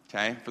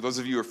 Okay, for those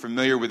of you who are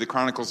familiar with the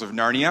Chronicles of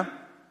Narnia,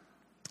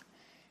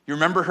 you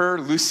remember her,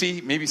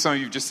 Lucy? Maybe some of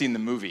you have just seen the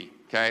movie.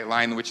 Okay,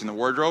 Lion, the Witch, and the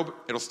Wardrobe.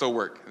 It'll still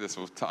work. This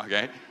will talk.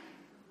 Okay,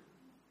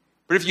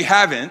 but if you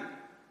haven't,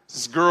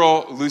 this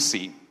girl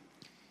Lucy,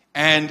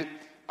 and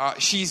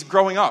she's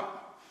growing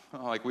up,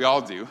 like we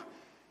all do.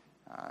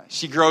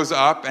 She grows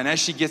up, and as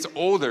she gets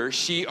older,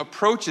 she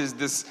approaches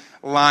this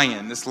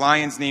lion. This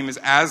lion's name is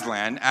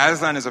Aslan.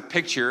 Aslan is a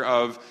picture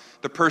of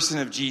the person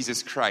of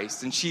Jesus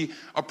Christ. And she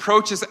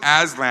approaches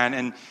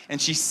Aslan,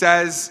 and she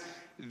says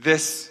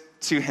this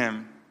to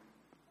him.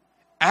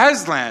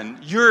 Aslan,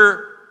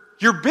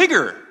 you're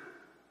bigger.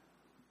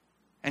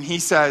 And he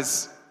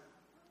says,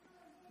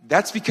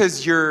 that's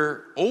because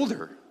you're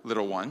older,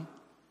 little one.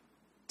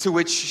 To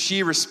which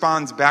she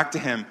responds back to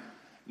him,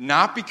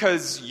 not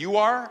because you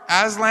are,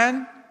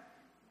 Aslan.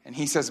 And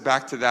he says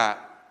back to that,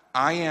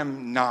 I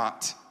am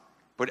not,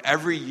 but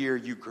every year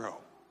you grow,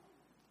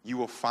 you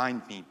will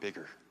find me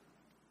bigger.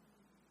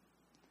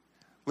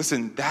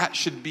 Listen, that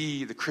should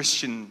be the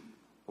Christian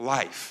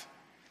life.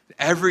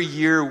 Every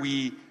year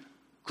we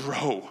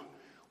grow,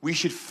 we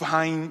should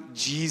find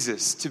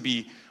Jesus to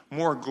be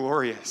more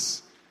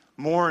glorious,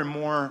 more and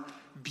more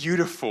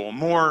beautiful,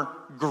 more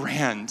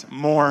grand,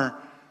 more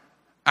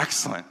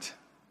excellent.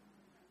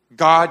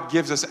 God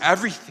gives us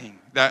everything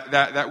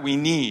that we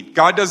need.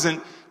 God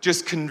doesn't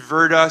just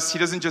convert us. He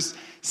doesn't just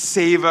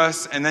save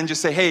us and then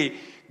just say, hey,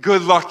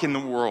 good luck in the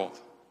world.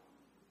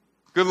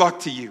 Good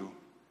luck to you.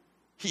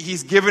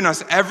 He's given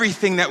us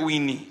everything that we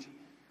need.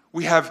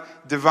 We have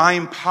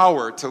divine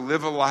power to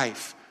live a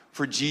life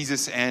for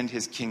Jesus and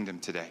his kingdom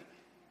today.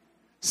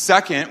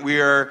 Second,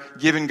 we are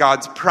given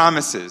God's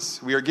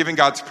promises. We are given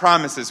God's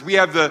promises. We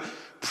have the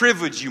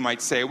privilege, you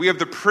might say. We have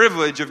the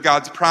privilege of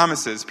God's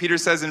promises. Peter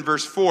says in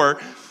verse 4,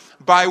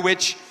 by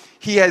which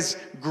he has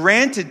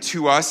granted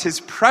to us his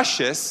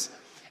precious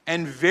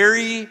and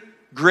very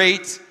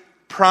great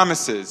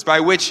promises.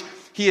 By which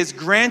he has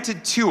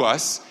granted to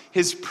us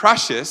his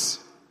precious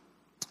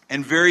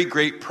and very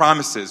great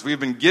promises. We've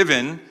been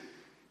given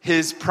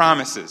his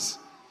promises.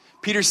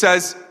 Peter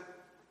says,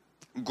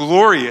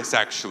 glorious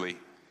actually.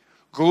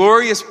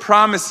 Glorious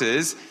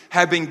promises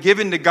have been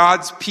given to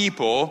God's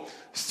people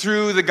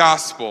through the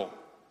gospel.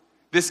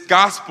 This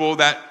gospel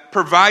that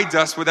provides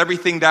us with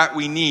everything that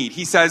we need.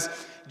 He says,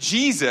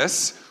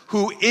 Jesus,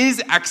 who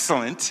is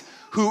excellent,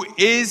 who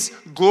is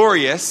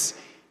glorious,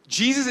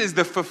 Jesus is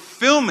the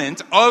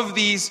fulfillment of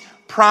these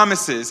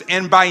promises.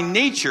 And by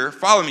nature,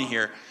 follow me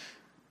here,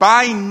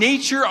 by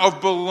nature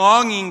of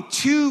belonging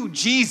to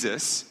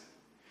Jesus,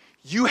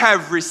 you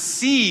have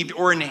received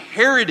or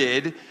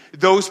inherited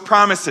those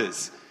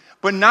promises.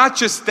 But not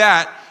just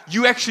that,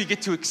 you actually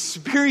get to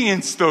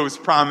experience those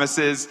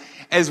promises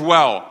as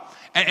well.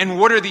 And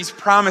what are these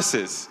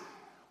promises?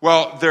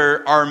 Well,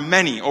 there are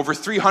many, over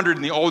 300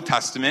 in the Old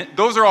Testament.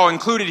 Those are all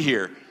included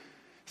here.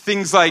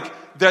 Things like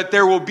that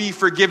there will be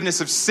forgiveness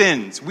of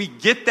sins. We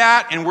get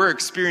that and we're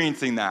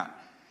experiencing that.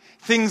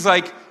 Things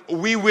like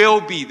we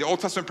will be, the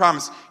Old Testament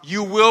promise,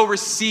 you will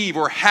receive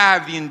or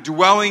have the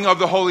indwelling of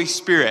the Holy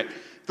Spirit.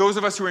 Those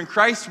of us who are in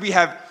Christ, we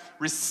have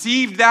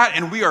received that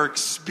and we are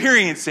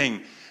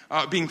experiencing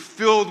being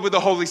filled with the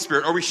Holy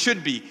Spirit, or we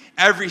should be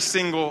every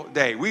single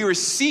day. We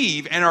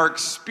receive and are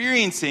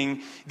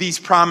experiencing these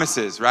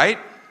promises, right?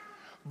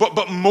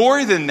 But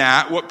more than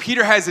that, what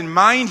Peter has in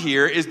mind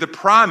here is the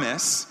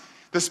promise,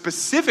 the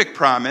specific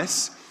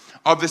promise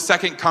of the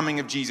second coming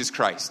of Jesus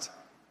Christ.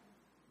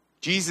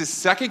 Jesus'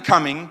 second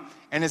coming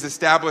and his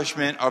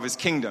establishment of his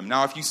kingdom.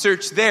 Now, if you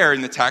search there in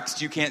the text,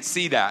 you can't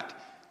see that.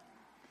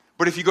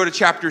 But if you go to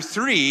chapter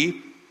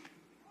 3,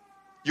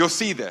 you'll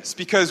see this.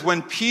 Because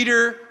when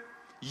Peter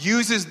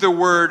uses the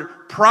word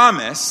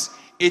promise,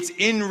 it's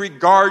in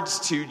regards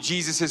to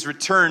Jesus'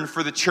 return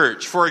for the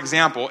church. For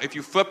example, if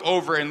you flip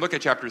over and look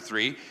at chapter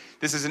 3,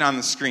 this isn't on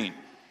the screen,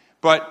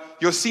 but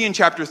you'll see in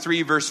chapter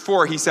 3, verse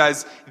 4, he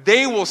says,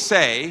 they will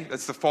say,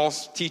 that's the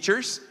false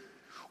teachers,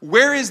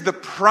 where is the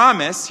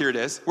promise, here it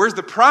is, where's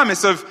the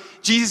promise of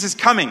Jesus'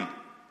 coming?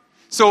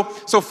 So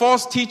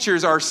false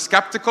teachers are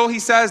skeptical, he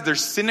says, they're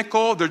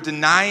cynical, they're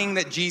denying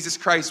that Jesus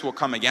Christ will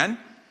come again.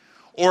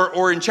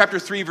 Or in chapter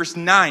 3, verse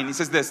 9, he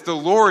says this, the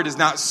Lord is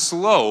not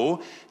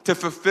slow to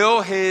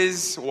fulfill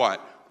his,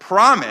 what?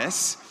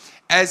 Promise,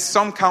 as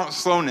some count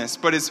slowness,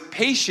 but is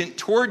patient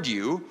toward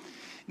you,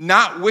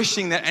 not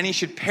wishing that any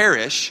should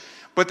perish,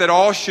 but that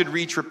all should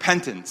reach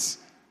repentance.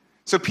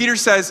 So Peter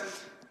says,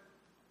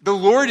 the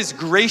Lord is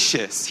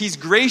gracious. He's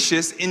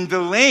gracious in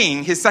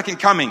delaying his second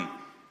coming.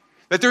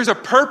 That there's a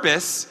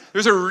purpose,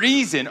 there's a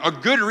reason, a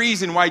good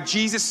reason why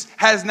Jesus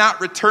has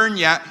not returned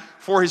yet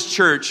for his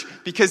church,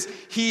 because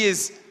he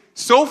is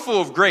so full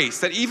of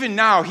grace that even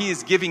now he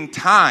is giving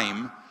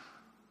time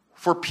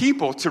for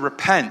people to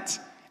repent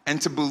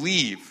and to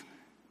believe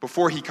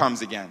before he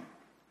comes again.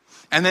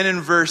 And then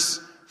in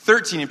verse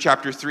 13 of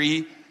chapter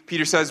 3,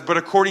 Peter says, but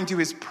according to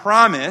his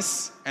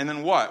promise, and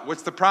then what?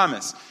 What's the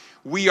promise?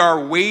 We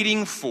are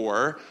waiting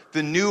for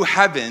the new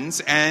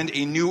heavens and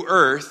a new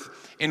earth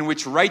in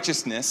which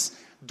righteousness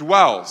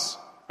dwells.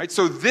 Right?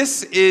 So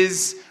this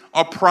is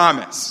a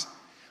promise.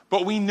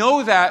 But we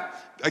know that,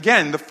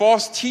 again, the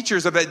false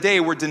teachers of that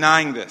day were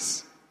denying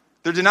this.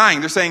 They're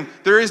denying. They're saying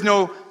there is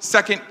no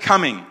second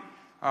coming.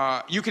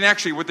 You can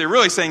actually, what they're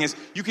really saying is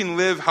you can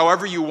live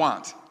however you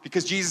want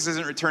because Jesus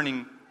isn't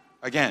returning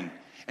again.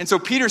 And so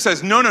Peter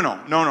says,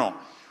 no.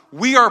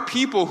 We are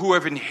people who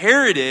have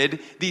inherited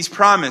these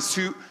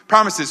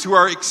promises, who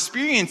are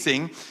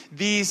experiencing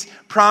these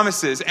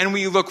promises. And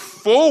we look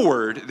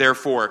forward,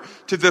 therefore,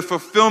 to the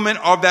fulfillment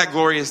of that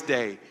glorious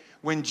day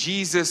when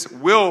Jesus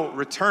will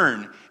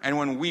return and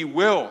when we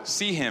will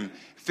see him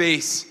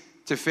face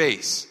to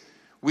face.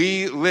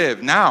 We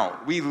live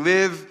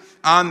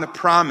on the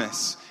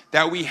promise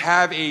that we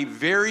have a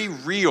very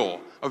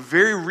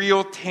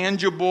real,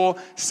 tangible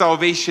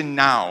salvation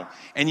now.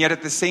 And yet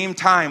at the same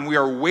time, we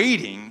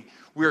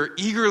are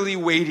eagerly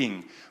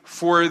waiting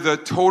for the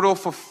total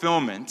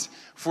fulfillment,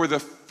 for the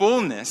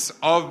fullness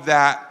of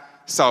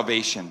that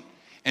salvation.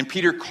 And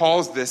Peter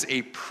calls this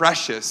a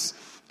precious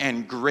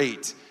and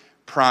great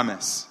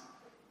promise.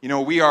 You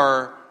know, we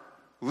are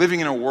living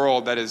in a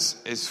world that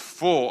is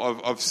full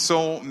of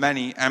so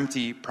many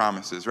empty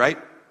promises, right?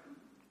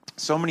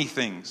 So many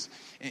things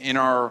in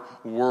our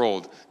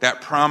world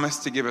that promise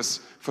to give us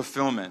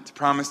fulfillment,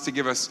 promise to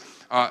give us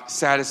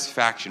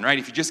satisfaction, right?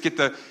 If you just get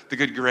the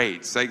good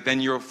grades, like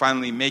then you'll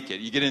finally make it.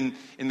 You get in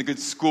the good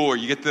school, or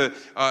you get the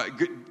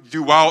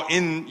do well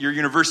in your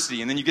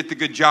university, and then you get the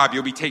good job,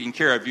 you'll be taken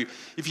care of.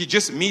 If you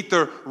just meet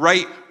the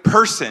right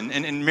person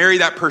and marry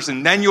that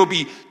person, then you'll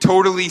be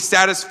totally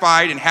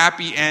satisfied and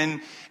happy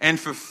and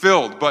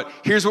fulfilled. But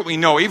here's what we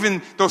know.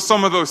 Even though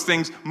some of those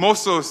things,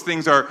 most of those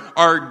things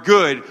are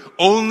good,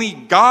 only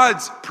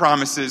God's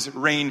promises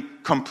reign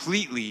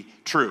completely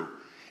true.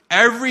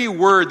 Every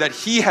word that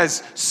he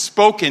has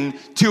spoken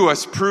to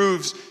us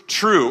proves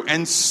true.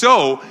 And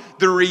so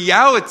the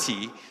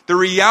reality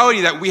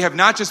that we have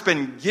not just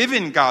been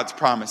given God's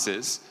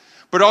promises,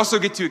 but also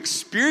get to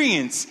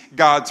experience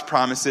God's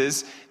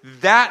promises,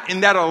 that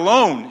and that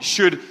alone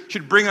should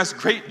bring us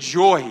great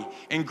joy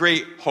and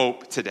great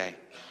hope today.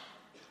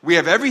 We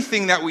have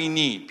everything that we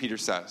need, Peter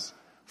says,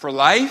 for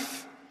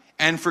life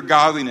and for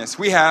godliness.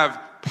 We have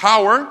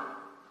power,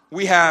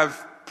 we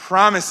have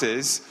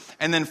promises,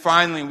 and then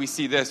finally we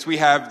see this. We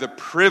have the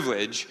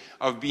privilege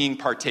of being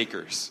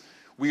partakers.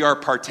 We are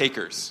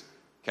partakers,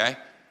 okay?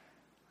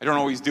 I don't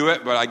always do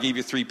it, but I gave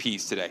you 3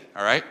 P's today,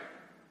 all right?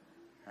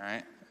 All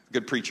right? A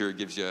good preacher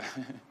gives you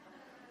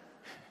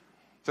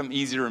something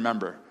easy to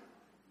remember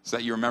so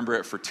that you remember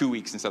it for 2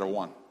 weeks instead of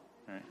 1. All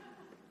right?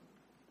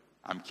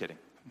 I'm kidding.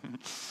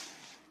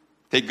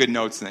 Take good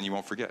notes and then you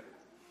won't forget.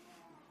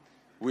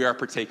 We are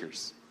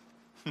partakers.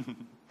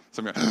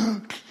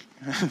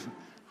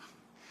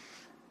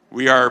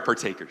 We are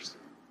partakers.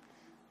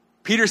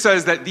 Peter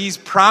says that these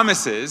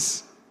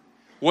promises,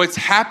 what's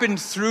happened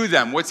through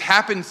them, what's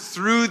happened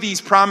through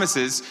these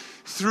promises,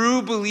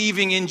 through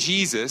believing in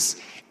Jesus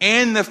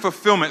and the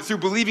fulfillment, through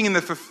believing in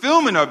the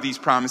fulfillment of these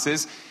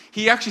promises,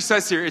 he actually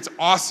says here, it's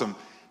awesome.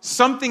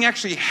 Something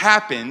actually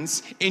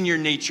happens in your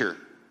nature.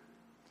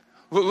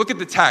 Look at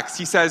the text.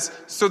 He says,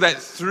 so that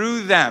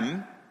through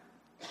them,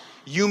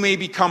 you may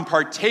become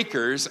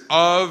partakers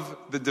of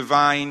the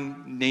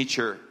divine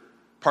nature.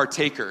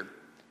 Partaker.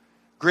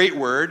 Great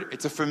word.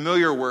 It's a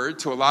familiar word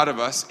to a lot of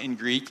us in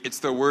Greek. It's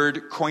the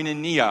word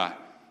koinonia.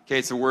 Okay,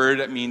 it's a word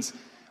that means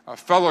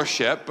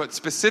fellowship, but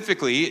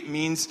specifically it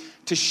means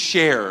to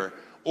share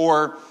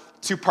or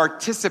to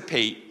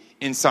participate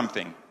in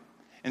something.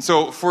 And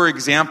so, for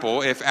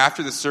example, if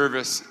after the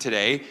service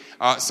today,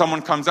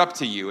 someone comes up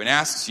to you and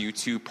asks you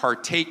to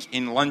partake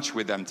in lunch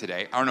with them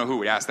today, I don't know who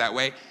would ask that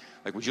way.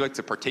 Like, would you like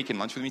to partake in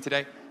lunch with me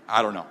today?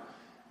 I don't know.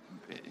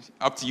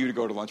 Up to you to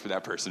go to lunch with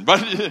that person.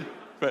 But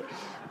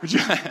would you...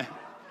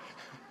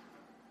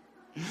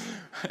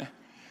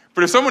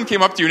 But if someone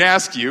came up to you and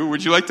asked you,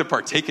 would you like to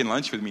partake in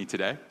lunch with me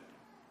today?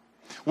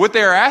 What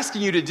they're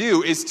asking you to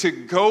do is to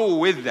go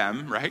with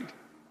them, right?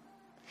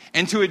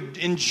 And to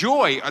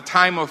enjoy a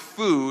time of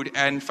food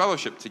and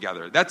fellowship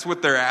together. That's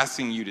what they're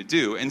asking you to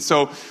do. And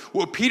so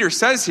what Peter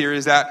says here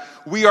is that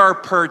we are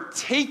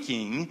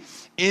partaking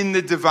in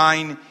the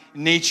divine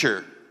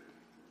nature.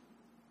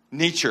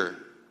 Nature.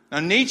 Now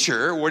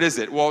nature, what is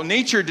it? Well,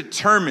 nature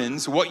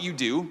determines what you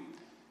do.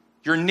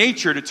 Your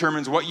nature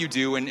determines what you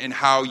do and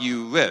how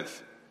you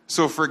live.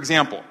 So for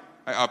example,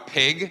 a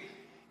pig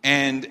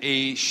and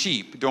a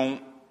sheep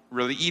don't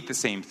really eat the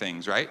same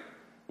things, right?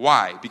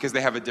 Why? Because they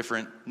have a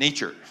different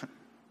nature.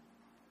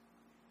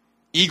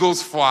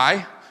 Eagles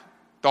fly,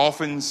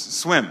 dolphins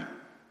swim.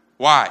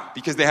 Why?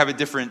 Because they have a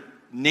different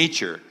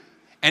nature.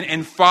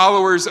 And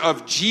followers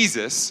of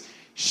Jesus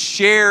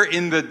share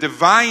in the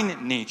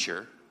divine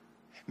nature,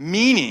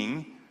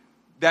 meaning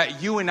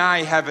that you and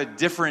I have a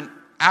different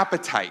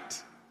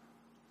appetite.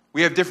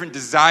 We have different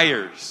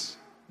desires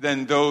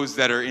than those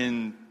that are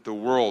in the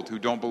world who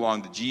don't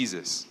belong to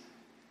Jesus.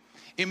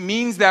 It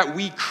means that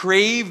we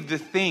crave the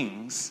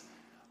things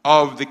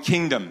of the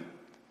kingdom.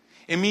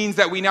 It means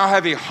that we now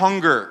have a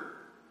hunger,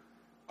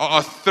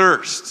 a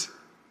thirst,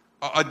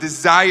 a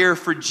desire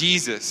for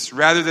Jesus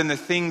rather than the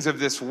things of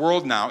this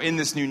world now in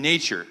this new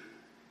nature.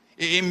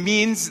 It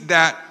means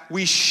that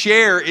we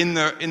share in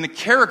the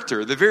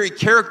character, the very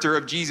character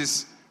of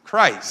Jesus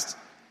Christ.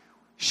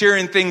 Share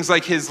in things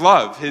like his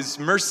love, his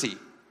mercy,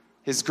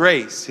 his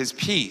grace, his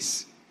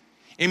peace.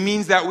 It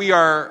means that we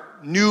are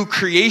new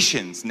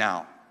creations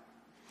now.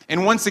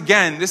 And once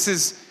again, this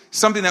is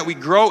something that we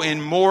grow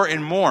in more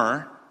and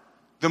more,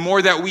 the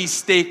more that we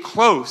stay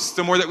close,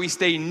 the more that we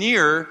stay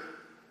near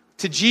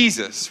to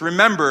Jesus.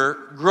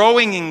 Remember,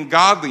 growing in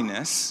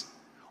godliness,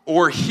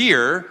 or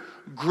here,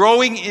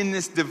 growing in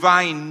this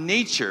divine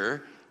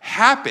nature,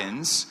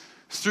 happens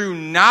through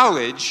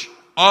knowledge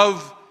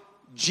of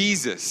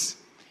Jesus.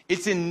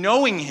 It's in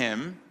knowing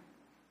him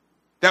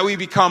that we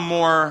become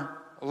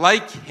more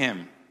like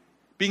him.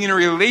 Being in a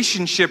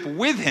relationship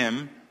with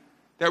him,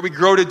 that we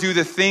grow to do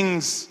the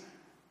things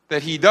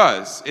that he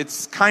does.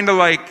 It's kind of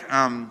like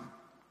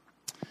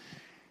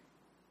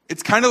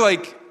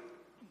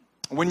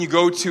when you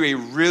go to a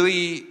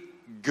really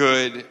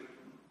good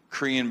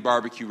Korean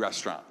barbecue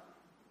restaurant.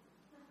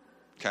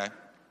 Okay?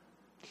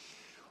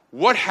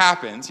 What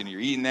happens,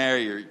 you're eating there,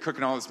 you're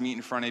cooking all this meat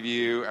in front of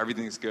you,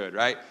 everything's good,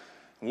 right?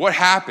 What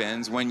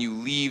happens when you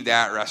leave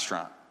that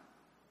restaurant?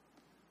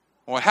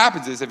 What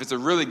happens is, if it's a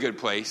really good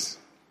place,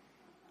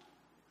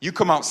 you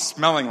come out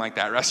smelling like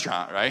that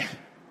restaurant, right?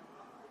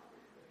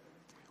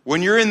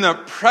 When you're in the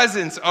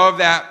presence of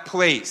that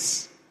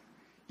place,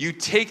 you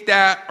take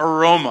that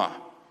aroma,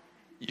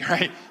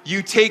 right?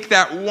 You take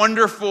that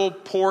wonderful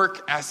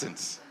pork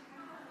essence,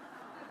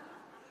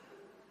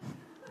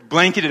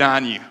 blanket it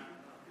on you,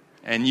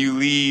 and you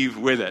leave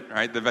with it,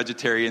 right? The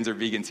vegetarians or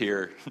vegans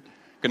here are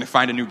going to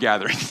find a new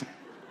gathering.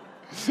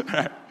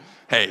 Right?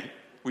 Hey,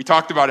 we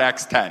talked about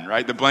Acts 10,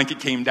 right? The blanket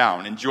came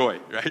down. Enjoy,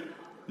 right?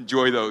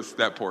 Enjoy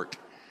that pork.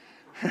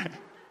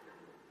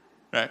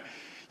 Right?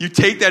 You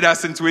take that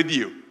essence with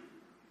you.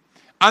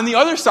 On the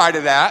other side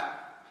of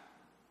that,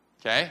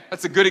 okay,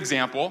 that's a good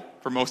example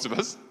for most of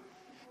us.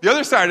 The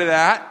other side of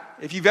that,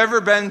 if you've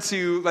ever been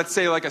to, let's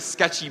say, like a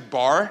sketchy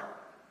bar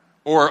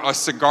or a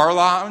cigar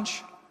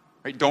lounge,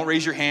 right? Don't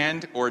raise your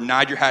hand or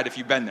nod your head if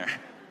you've been there,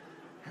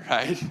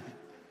 right?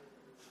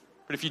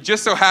 But if you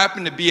just so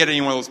happen to be at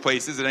any one of those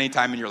places at any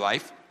time in your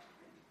life,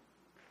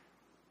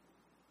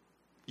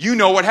 you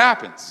know what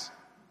happens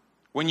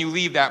when you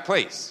leave that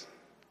place.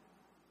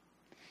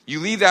 You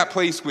leave that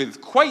place with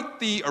quite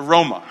the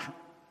aroma,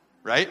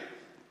 right?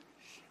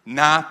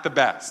 Not the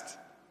best.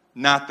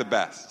 Not the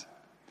best.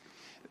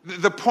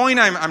 The point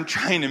I'm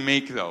trying to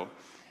make, though,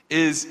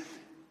 is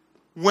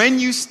when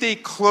you stay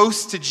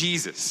close to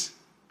Jesus,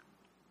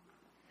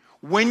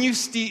 when you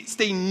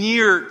stay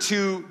near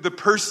to the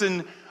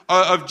person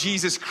of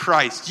Jesus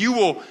Christ, you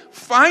will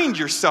find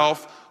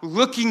yourself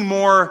looking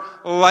more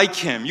like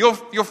him. You'll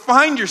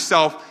find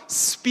yourself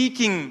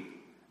speaking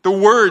the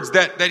words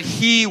that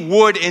he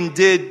would and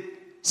did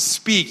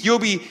speak. You'll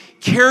be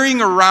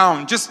carrying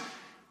around, just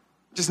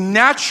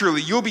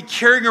naturally, you'll be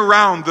carrying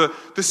around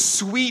the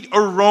sweet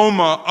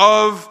aroma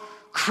of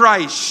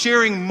Christ,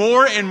 sharing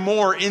more and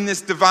more in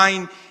this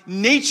divine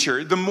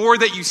nature, the more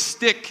that you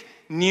stick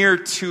near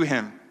to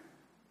him.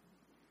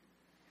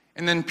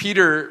 And then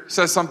Peter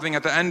says something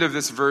at the end of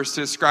this verse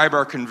to describe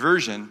our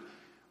conversion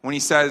when he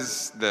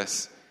says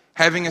this: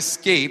 having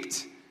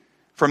escaped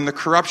from the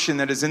corruption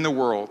that is in the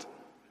world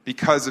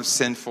because of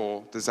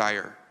sinful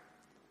desire.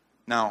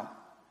 Now,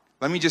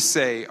 let me just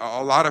say,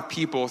 a lot of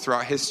people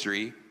throughout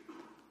history,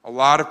 a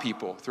lot of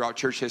people throughout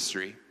church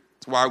history,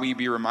 it's why we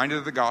be reminded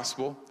of the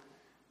gospel.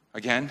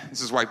 Again,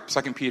 this is why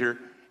 2 Peter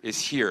is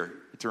here,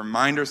 to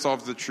remind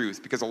ourselves of the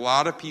truth, because a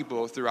lot of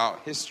people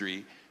throughout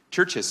history,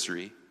 church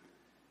history,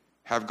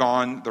 have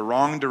gone the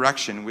wrong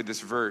direction with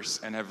this verse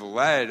and have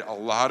led a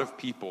lot of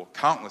people,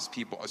 countless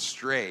people,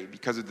 astray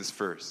because of this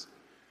verse.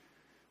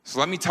 So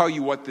let me tell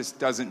you what this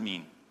doesn't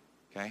mean,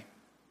 okay?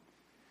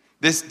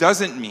 This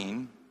doesn't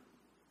mean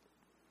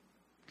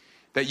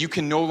that you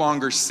can no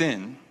longer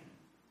sin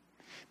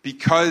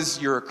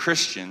because you're a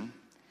Christian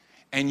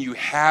and you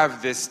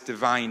have this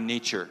divine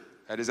nature.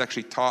 That is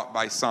actually taught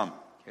by some.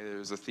 Okay?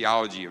 There's a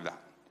theology of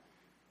that.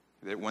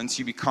 That once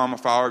you become a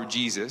follower of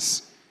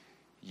Jesus,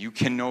 you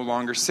can no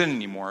longer sin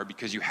anymore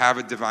because you have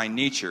a divine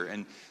nature.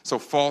 And so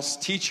false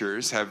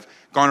teachers have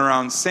gone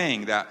around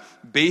saying that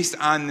based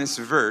on this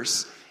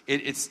verse,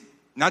 it's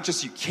not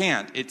just you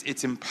can't,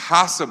 it's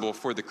impossible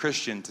for the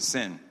Christian to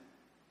sin.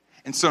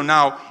 And so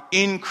now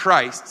in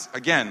Christ,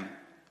 again,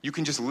 you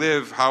can just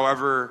live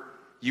however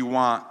you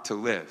want to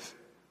live.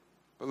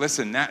 But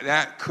listen,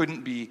 that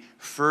couldn't be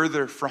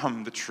further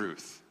from the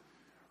truth,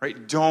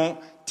 right?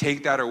 Don't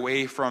take that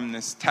away from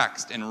this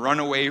text and run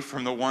away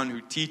from the one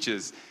who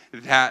teaches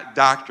that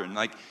doctrine.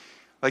 Like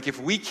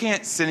if we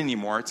can't sin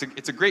anymore,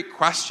 it's a great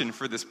question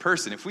for this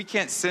person. If we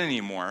can't sin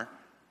anymore,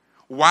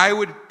 why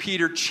would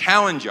Peter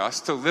challenge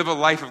us to live a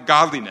life of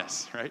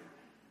godliness, right?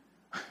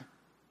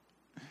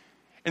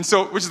 And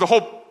so, which is the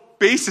whole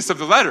basis of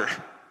the letter.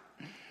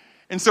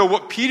 And so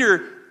what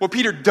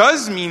Peter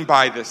does mean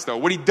by this, though,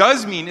 what he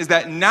does mean is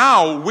that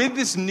now, with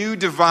this new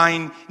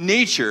divine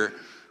nature,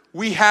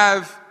 we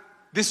have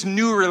this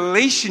new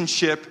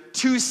relationship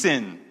to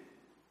sin.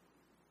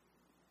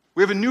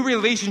 We have a new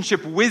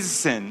relationship with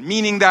sin,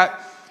 meaning that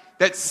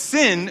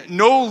sin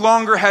no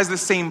longer has the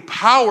same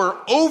power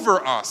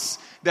over us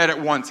that it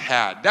once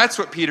had. That's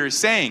what Peter is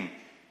saying.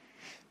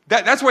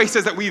 That's why he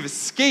says that we've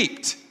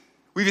escaped.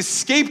 We've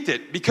escaped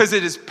it because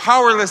it is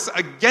powerless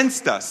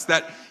against us.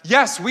 That,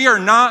 yes, we are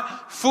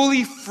not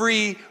fully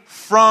free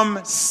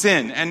from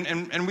sin,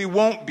 and we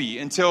won't be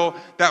until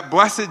that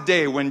blessed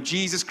day when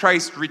Jesus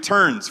Christ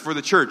returns for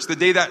the church, the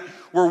day that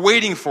we're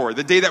waiting for,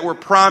 the day that we're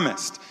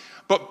promised.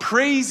 But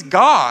praise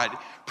God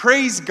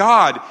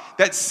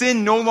that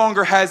sin no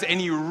longer has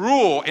any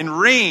rule and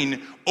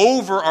reign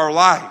over our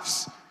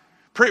lives.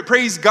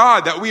 Praise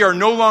God that we are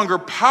no longer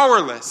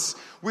powerless.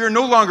 We are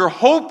no longer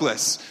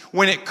hopeless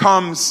when it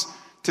comes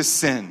to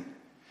sin.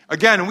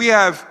 Again, we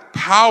have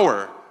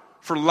power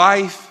for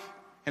life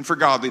and for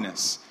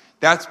godliness.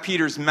 That's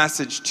Peter's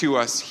message to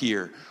us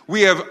here.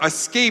 We have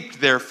escaped,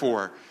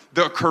 therefore,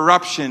 the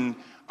corruption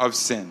of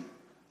sin.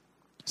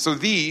 So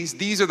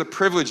these are the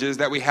privileges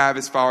that we have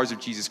as followers of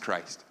Jesus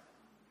Christ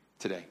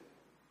today.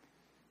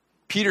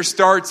 Peter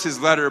starts his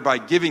letter by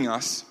giving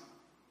us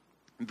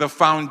the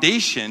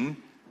foundation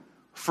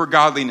for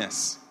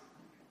godliness,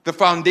 the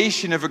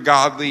foundation of a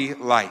godly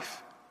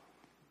life.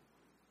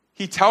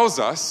 He tells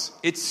us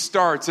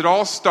it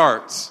all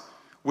starts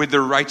with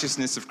the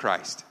righteousness of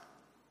Christ.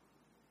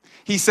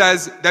 He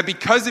says that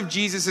because of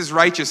Jesus'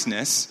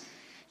 righteousness,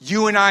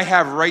 you and I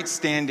have right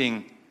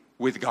standing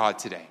with God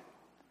today.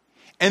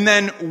 And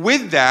then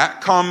with that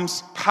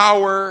comes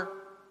power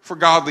for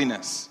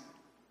godliness.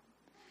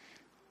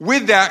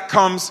 With that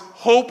comes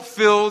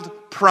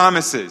hope-filled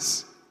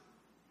promises.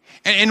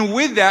 And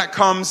with that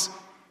comes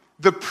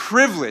the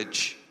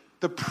privilege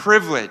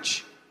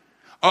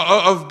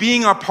of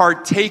being a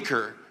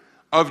partaker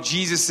of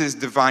Jesus'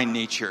 divine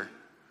nature.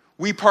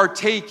 We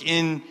partake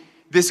in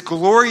this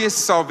glorious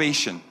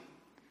salvation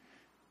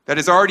that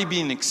is already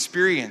being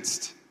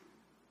experienced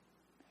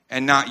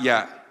and not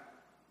yet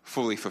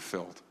fully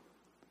fulfilled.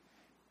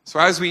 So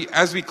as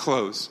we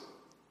close,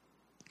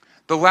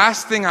 the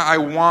last thing I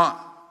want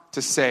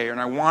to say,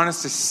 and I want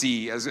us to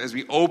see as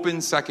we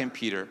open 2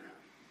 Peter,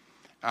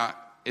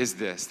 is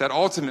this: that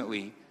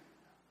ultimately,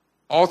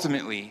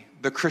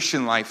 the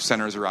Christian life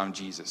centers around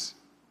Jesus.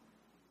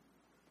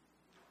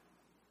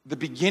 The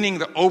beginning,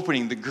 the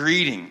opening, the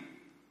greeting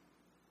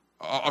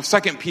of 2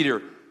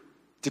 Peter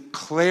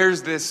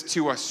declares this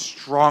to us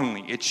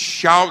strongly. It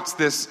shouts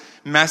this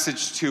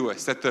message to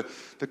us, that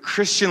the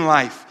Christian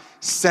life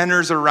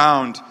centers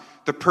around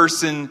the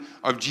person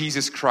of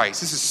Jesus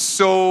Christ. This is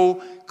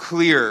so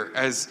clear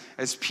as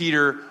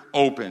Peter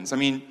opens. I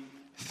mean,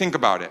 think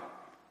about it.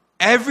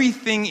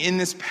 Everything in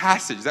this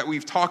passage that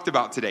we've talked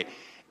about today,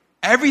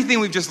 everything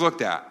we've just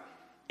looked at,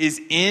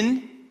 is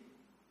in,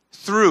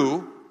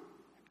 through,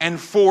 and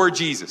for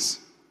Jesus.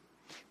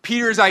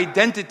 Peter's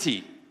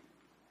identity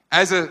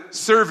as a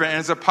servant and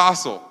as an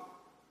apostle,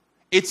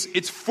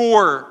 it's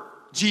for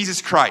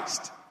Jesus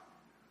Christ.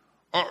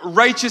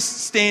 Righteous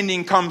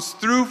standing comes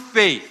through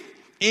faith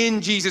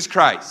in Jesus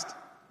Christ.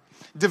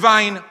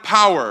 Divine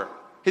power,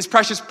 his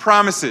precious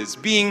promises,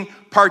 being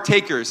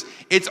partakers,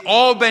 it's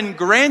all been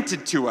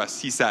granted to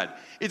us, he said.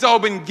 It's all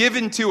been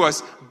given to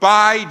us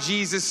by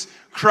Jesus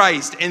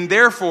Christ. And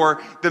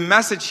therefore, the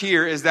message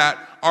here is that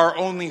our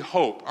only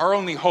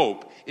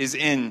hope is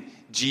in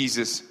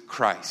Jesus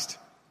Christ.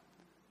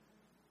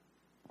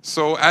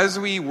 So as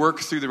we work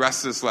through the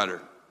rest of this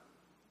letter,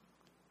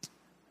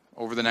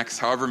 over the next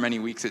however many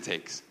weeks it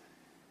takes,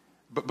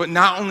 but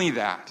not only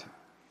that,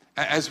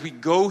 as we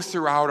go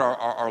throughout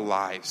our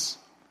lives,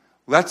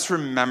 let's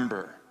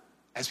remember,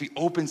 as we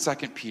open 2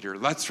 Peter,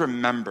 let's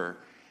remember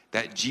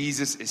that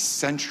Jesus is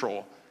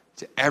central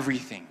to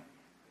everything.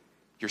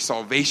 Your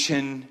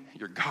salvation,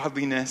 your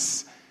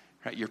godliness,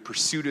 right, your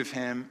pursuit of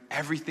him,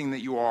 everything that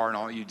you are and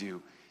all you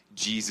do,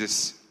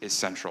 Jesus is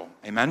central.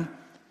 Amen?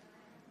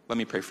 Let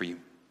me pray for you.